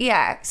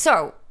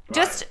so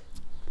just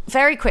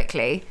very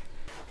quickly,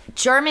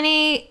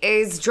 Germany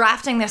is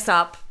drafting this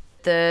up.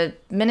 The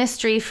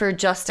Ministry for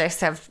Justice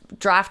have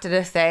drafted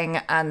a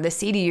thing, and the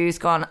CDU's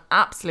gone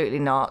absolutely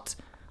not.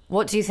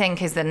 What do you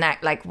think is the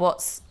next? Like, what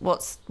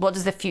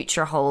does the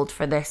future hold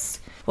for this?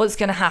 What's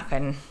going to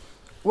happen?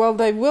 Well,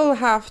 they will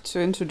have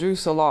to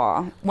introduce a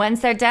law.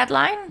 When's their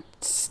deadline?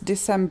 It's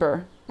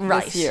December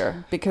Right. this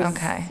year because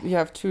Okay. you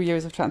have 2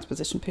 years of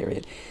transposition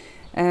period.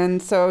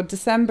 And so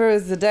December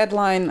is the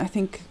deadline, I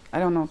think, I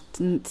don't know,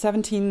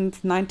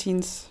 17th,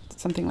 19th,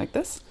 something like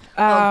this.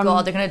 Oh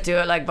God, they're going to do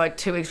it like about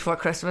 2 weeks before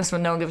Christmas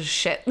when no one gives a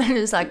shit. They're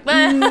just like,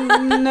 "Meh."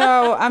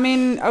 No, I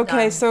mean,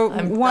 okay, No, so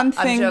I'm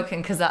thing...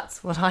 joking because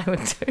that's what I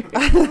would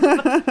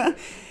do.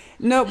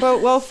 No,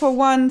 but well, for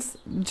once,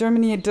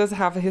 Germany does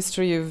have a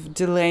history of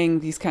delaying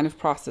these kind of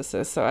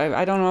processes. So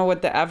I don't know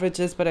what the average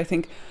is, but I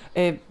think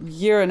a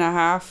year and a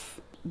half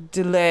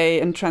delay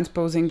in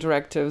transposing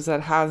directives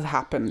that has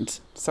happened.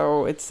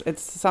 So it's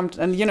some,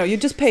 and you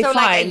just pay So fines.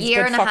 like a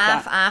year but and a fuck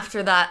half that.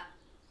 after that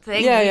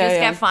thing, Yeah, you yeah, just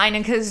yeah. get fined,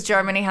 and because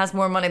Germany has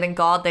more money than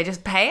God, they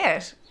just pay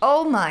it.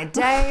 Oh my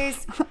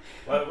days.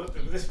 Well,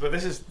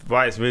 this is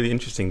why it's really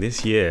interesting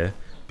this year,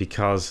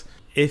 because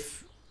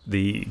if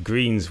the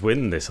Greens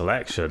win this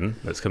election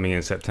that's coming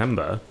in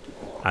September,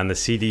 and the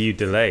CDU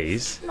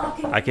delays,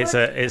 like it's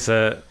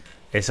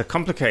a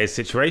complicated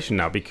situation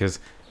now, because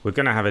we're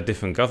going to have a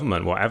different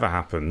government whatever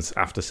happens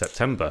after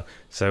September.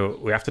 So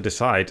we have to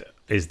decide: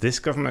 is this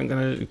government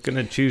going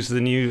to choose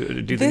the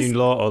new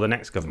law, or the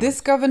next government?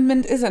 This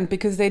government isn't,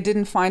 because they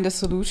didn't find a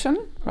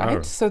solution, right?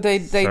 Oh. So they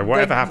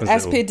whatever happens,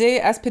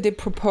 SPD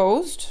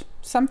proposed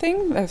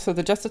something. So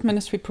the Justice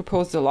Ministry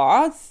proposed a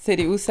law.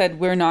 CDU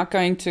said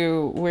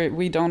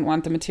we don't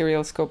want the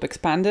material scope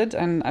expanded,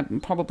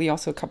 and probably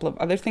also a couple of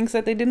other things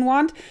that they didn't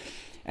want.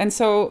 And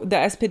so the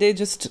SPD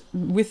just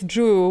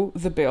withdrew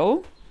the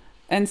bill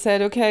and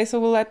said, okay, so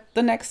we'll let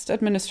the next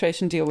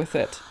administration deal with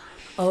it.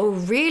 Oh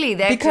really?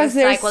 They're Because just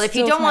there's like, well, if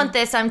you still don't want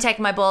time. this, I'm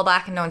taking my ball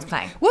back and no one's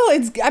playing. Well,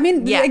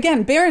 Yeah.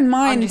 again, bear in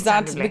mind that,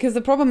 Understandably. because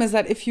the problem is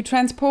that if you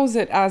transpose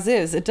it as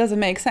is, it doesn't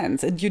make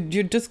sense.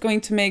 You're just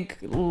going to make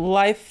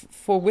life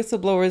for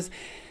whistleblowers,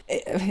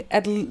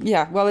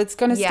 it's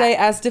going to Yeah. stay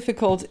as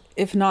difficult,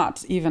 if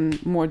not even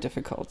more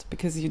difficult,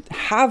 because you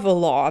have a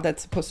law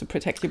that's supposed to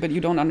protect you, but you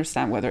don't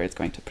understand whether it's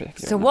going to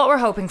protect you. So or not. what we're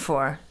hoping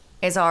for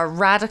is our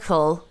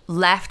radical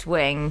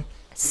left-wing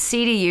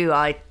CDU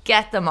out,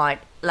 get them out,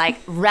 like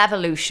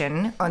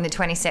revolution on the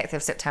 26th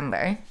of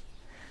September.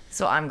 That's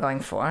what I'm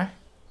going for.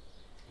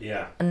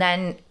 Yeah. And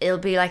then it'll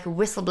be like a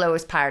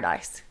whistleblower's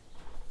paradise.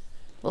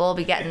 We'll all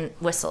be getting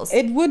whistles.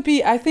 It would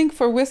be, I think,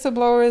 for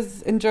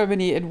whistleblowers in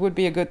Germany, it would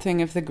be a good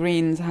thing if the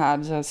Greens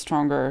had a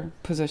stronger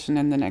position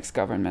in the next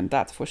government.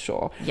 That's for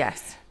sure.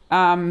 Yes.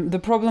 The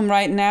problem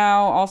right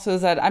now also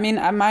is that,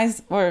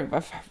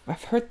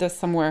 I've heard this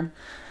somewhere.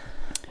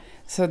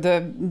 So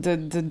the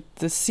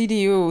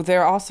CDU,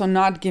 they're also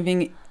not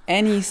giving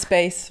any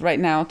space right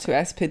now to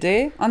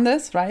SPD on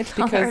this, right?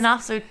 They're an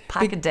absolute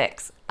pack of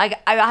dicks. I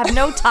have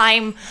no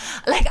time.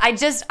 Like, I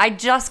just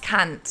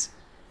can't.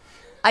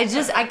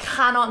 I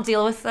cannot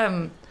deal with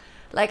them.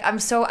 Like, I'm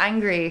so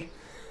angry.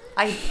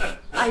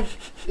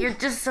 You're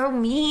just so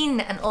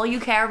mean, and all you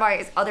care about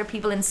is other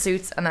people in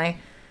suits, and I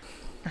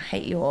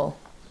hate you all.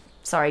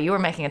 Sorry, you were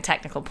making a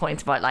technical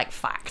point about like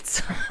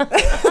facts.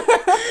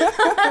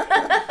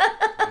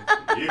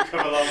 You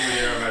come along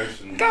with your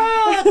emotions.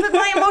 God, but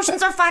my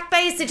emotions are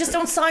fact-based. They just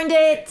don't sound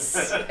it.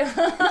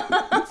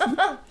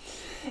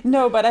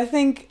 No, but I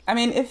think,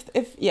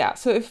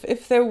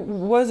 if there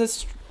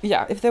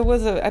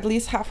was a at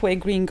least halfway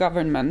green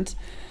government,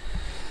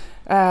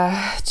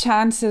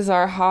 chances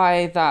are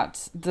high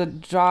that the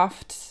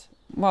draft,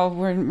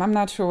 I'm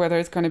not sure whether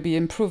it's going to be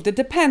improved. It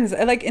depends.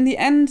 Like, in the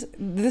end,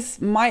 this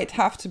might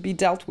have to be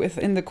dealt with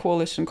in the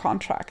coalition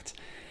contract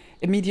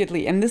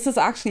immediately. And this is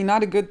actually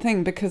not a good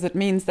thing, because it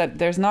means that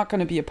there's not going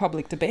to be a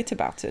public debate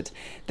about it.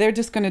 They're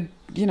just going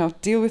to,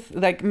 deal with,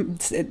 like,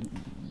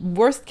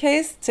 worst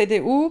case,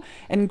 CDU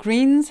and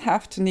Greens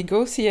have to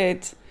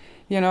negotiate,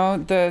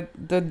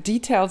 the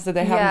details that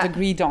they haven't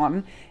agreed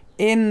on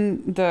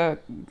in the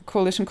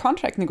coalition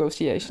contract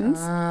negotiations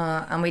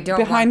And we don't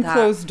behind want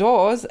that. closed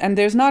doors, and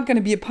there's not going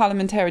to be a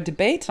parliamentary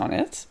debate on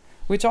it,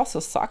 which also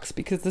sucks,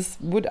 because this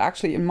would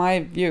actually, in my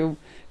view,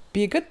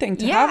 be a good thing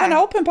to have an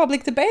open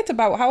public debate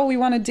about how we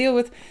want to deal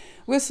with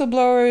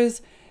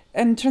whistleblowers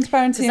and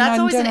transparency. That's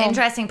always general. an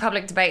interesting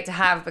public debate to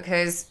have,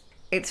 because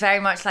it's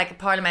very much like a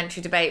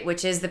parliamentary debate,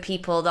 which is the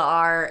people that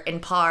are in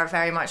power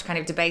very much kind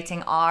of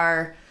debating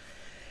our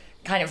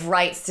kind of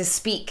rights to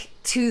speak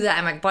to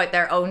them about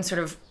their own sort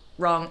of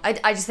wrong.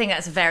 I just think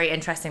that's a very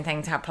interesting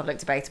thing to have public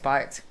debate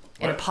about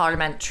in a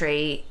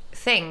parliamentary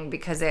thing,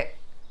 because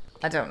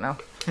I don't know.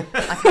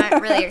 I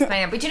can't really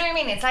explain it, but you know what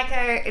I mean.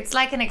 It's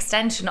like an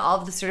extension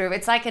of the sort of.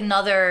 It's like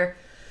another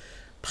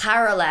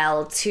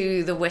parallel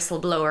to the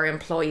whistleblower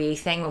employee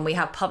thing when we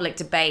have public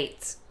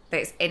debate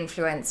that's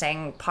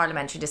influencing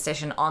parliamentary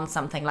decision on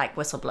something like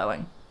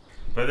whistleblowing.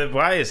 But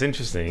why it's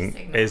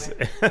interesting is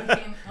We'll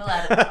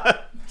edit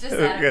that. Just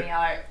edit me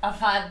out. I've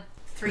had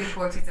 3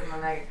 quarters of my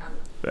Megacan.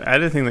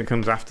 anything that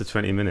comes after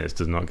 20 minutes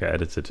does not get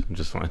edited. I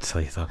just wanted to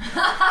tell you that.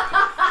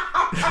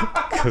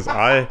 Because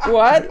I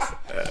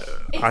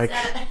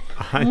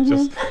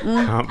just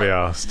can't be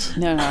asked.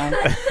 No.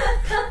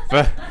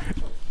 But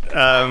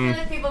I feel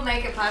like people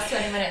make it past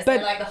 20 minutes.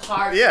 They're like the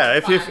hard. yeah,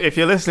 if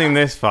you're listening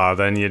this far,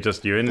 then you're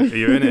in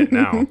it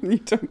now. You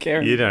don't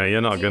care.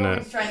 You're not Do you gonna. want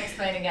me to try and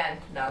explain again?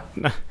 No.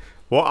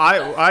 Well,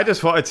 I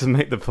just wanted to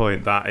make the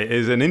point that it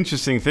is an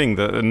interesting thing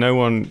that no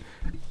one.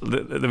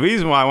 The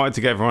reason why I wanted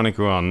to get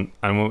Veronica on,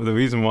 and the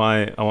reason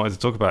why I wanted to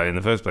talk about it in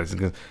the first place, is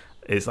because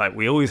it's like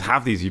we always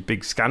have these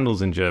big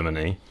scandals in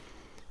Germany,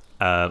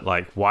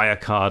 like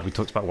Wirecard. We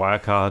talked about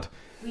Wirecard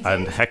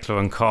and Heckler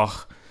and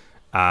Koch,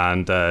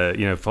 and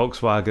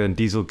Volkswagen,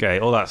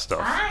 Dieselgate, all that stuff.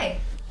 Hi.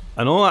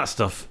 And all that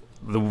stuff.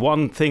 The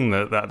one thing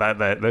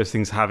that those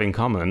things have in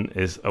common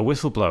is a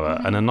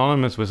whistleblower, an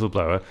anonymous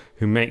whistleblower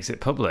who makes it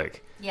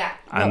public. Yeah.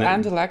 And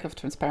and a lack of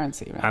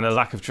transparency, right? And a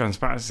lack of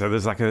transparency. So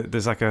there's like a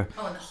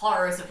Oh, and the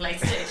horrors of late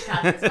stage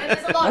cancers.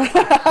 There's a lot of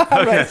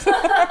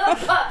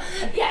but,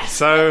 yes.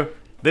 So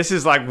this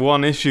is like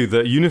one issue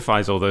that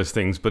unifies all those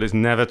things, but it's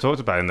never talked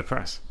about in the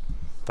press.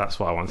 That's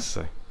what I want to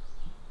say.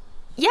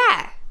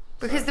 Yeah,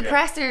 because the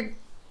press are.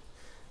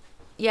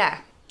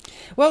 Yeah.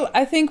 Well,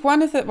 I think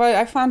one of the what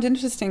I found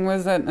interesting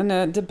was that in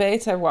a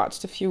debate I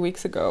watched a few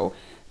weeks ago,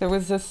 there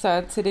was this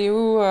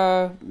CDU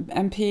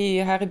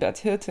MP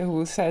Heribert Hirte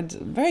who said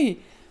very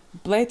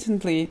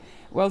blatantly,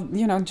 well,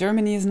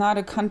 Germany is not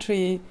a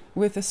country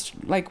with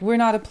we're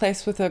not a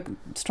place with a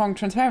strong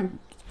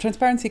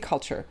transparency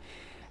culture.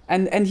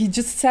 And he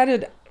just said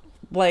it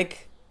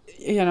like,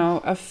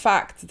 a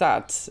fact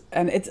that,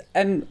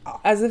 and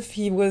as if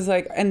he was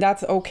like, and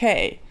that's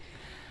okay.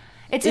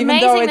 It's Even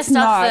amazing though the it's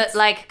stuff not. that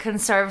like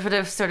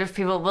conservative sort of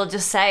people will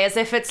just say as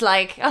if it's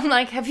like, I'm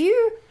like, have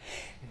you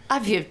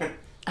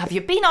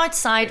been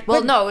outside?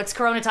 Well, no, it's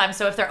Corona time,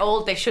 so if they're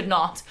old, they should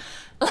not.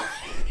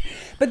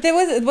 But there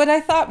was what I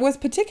thought was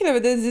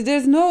particular.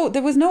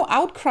 There was no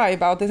outcry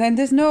about this, and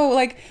there's no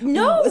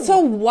No. So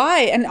why?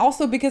 And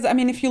also because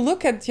if you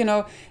look at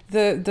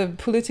the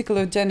political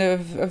agenda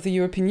of the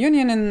European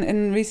Union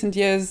in recent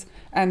years,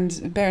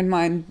 and bear in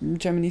mind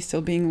Germany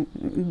still being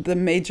the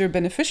major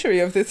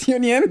beneficiary of this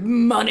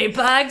union,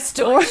 Moneybags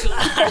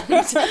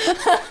Deutschland.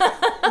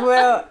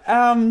 well.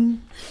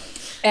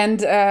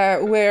 And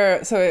where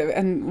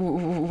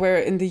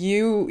in the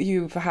EU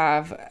you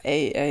have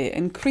a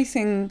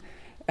increasing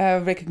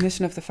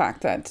recognition of the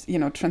fact that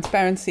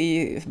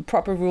transparency,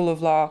 proper rule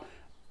of law,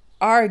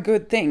 are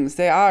good things.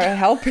 They are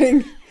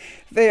helping.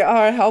 They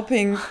are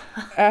helping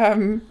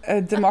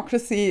a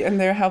democracy, and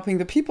they're helping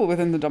the people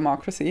within the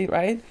democracy,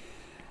 right?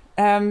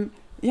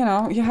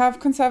 You have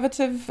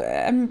conservative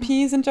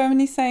MPs in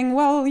Germany saying,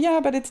 "Well, yeah,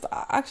 but it's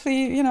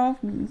actually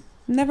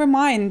never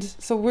mind.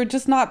 So we're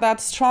just not that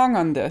strong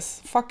on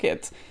this. Fuck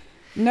it.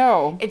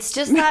 No." It's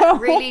just that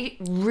really,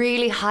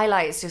 really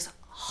highlights just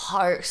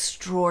how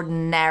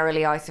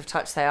extraordinarily out of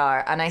touch they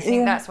are. And I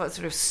think that's what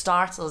sort of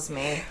startles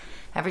me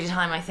every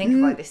time I think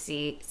about the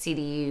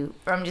CDU.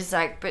 Where I'm just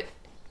like, but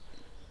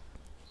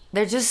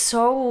they're just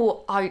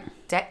so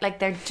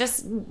they're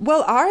just...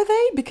 Well, are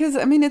they? Because,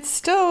 it's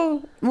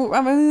still...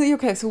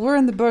 okay, so we're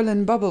in the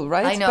Berlin bubble,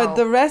 right? I know. But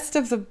the rest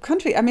of the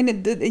country,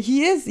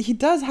 he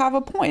does have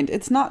a point.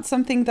 It's not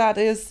something that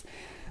is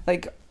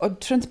like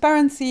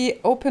transparency,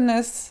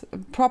 openness,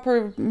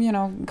 proper,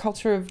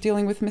 culture of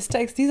dealing with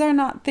mistakes. These are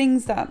not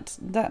things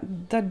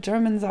that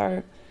Germans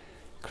are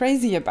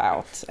crazy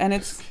about. And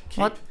it's...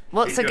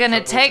 What's it going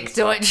to take,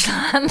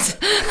 Deutschland?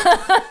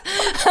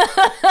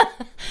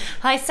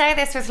 I say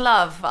this with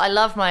love. I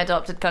love my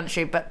adopted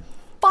country, but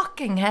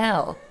fucking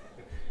hell.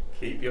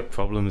 Keep your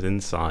problems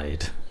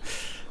inside.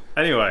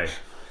 Anyway,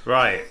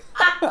 right.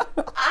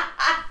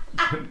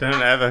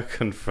 Don't ever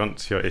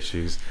confront your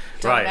issues.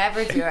 Don't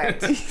ever do it.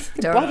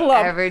 Don't Bottle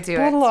up. ever do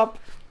Bottle it. up.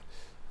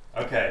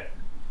 Okay.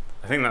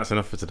 I think that's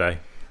enough for today.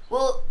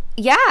 Well,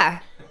 yeah,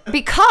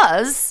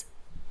 because,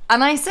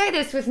 and I say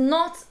this with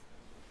not...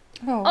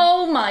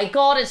 Oh my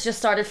God, it's just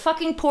started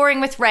fucking pouring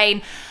with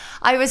rain.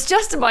 I was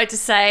just about to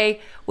say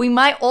we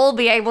might all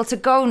be able to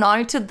go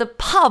now to the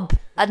pub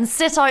and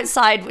sit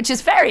outside, which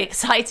is very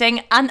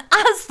exciting. And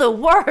as the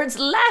words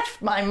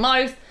left my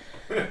mouth,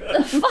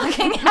 the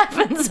fucking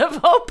heavens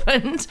have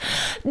opened.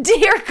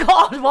 Dear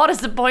God, what is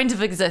the point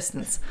of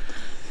existence?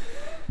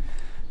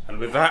 And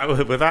with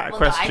that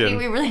question... I think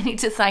we really need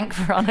to thank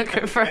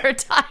Veronica for her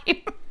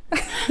time.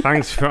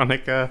 Thanks,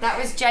 Veronica. That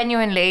was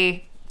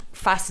genuinely...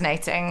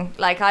 fascinating.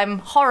 I'm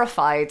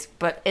horrified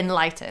but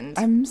enlightened.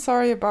 I'm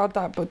sorry about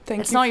that, but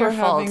thank It's you not for your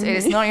fault. having me.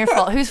 It's not your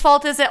fault. Whose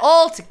fault is it?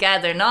 All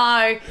together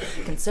now.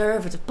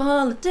 Conservative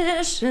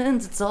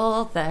politicians, it's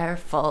all their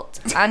fault.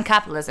 And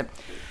capitalism.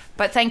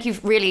 But thank you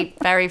really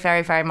very,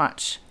 very, very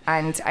much.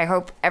 And I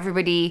hope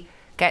everybody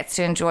gets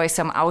to enjoy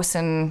some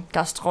Außen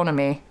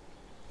Gastronomie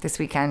this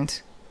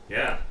weekend.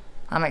 Yeah.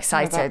 I'm Oh,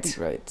 excited. that'd be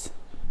great.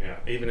 Yeah.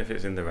 Even if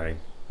it's in the rain.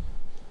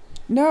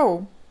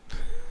 No.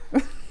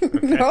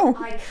 No.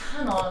 I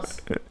cannot.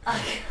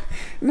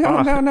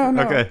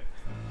 No. Okay.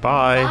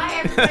 Bye.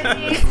 Bye,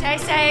 everybody. Stay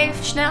safe.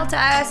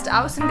 Schnelltest.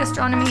 Außen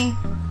Gastronomie.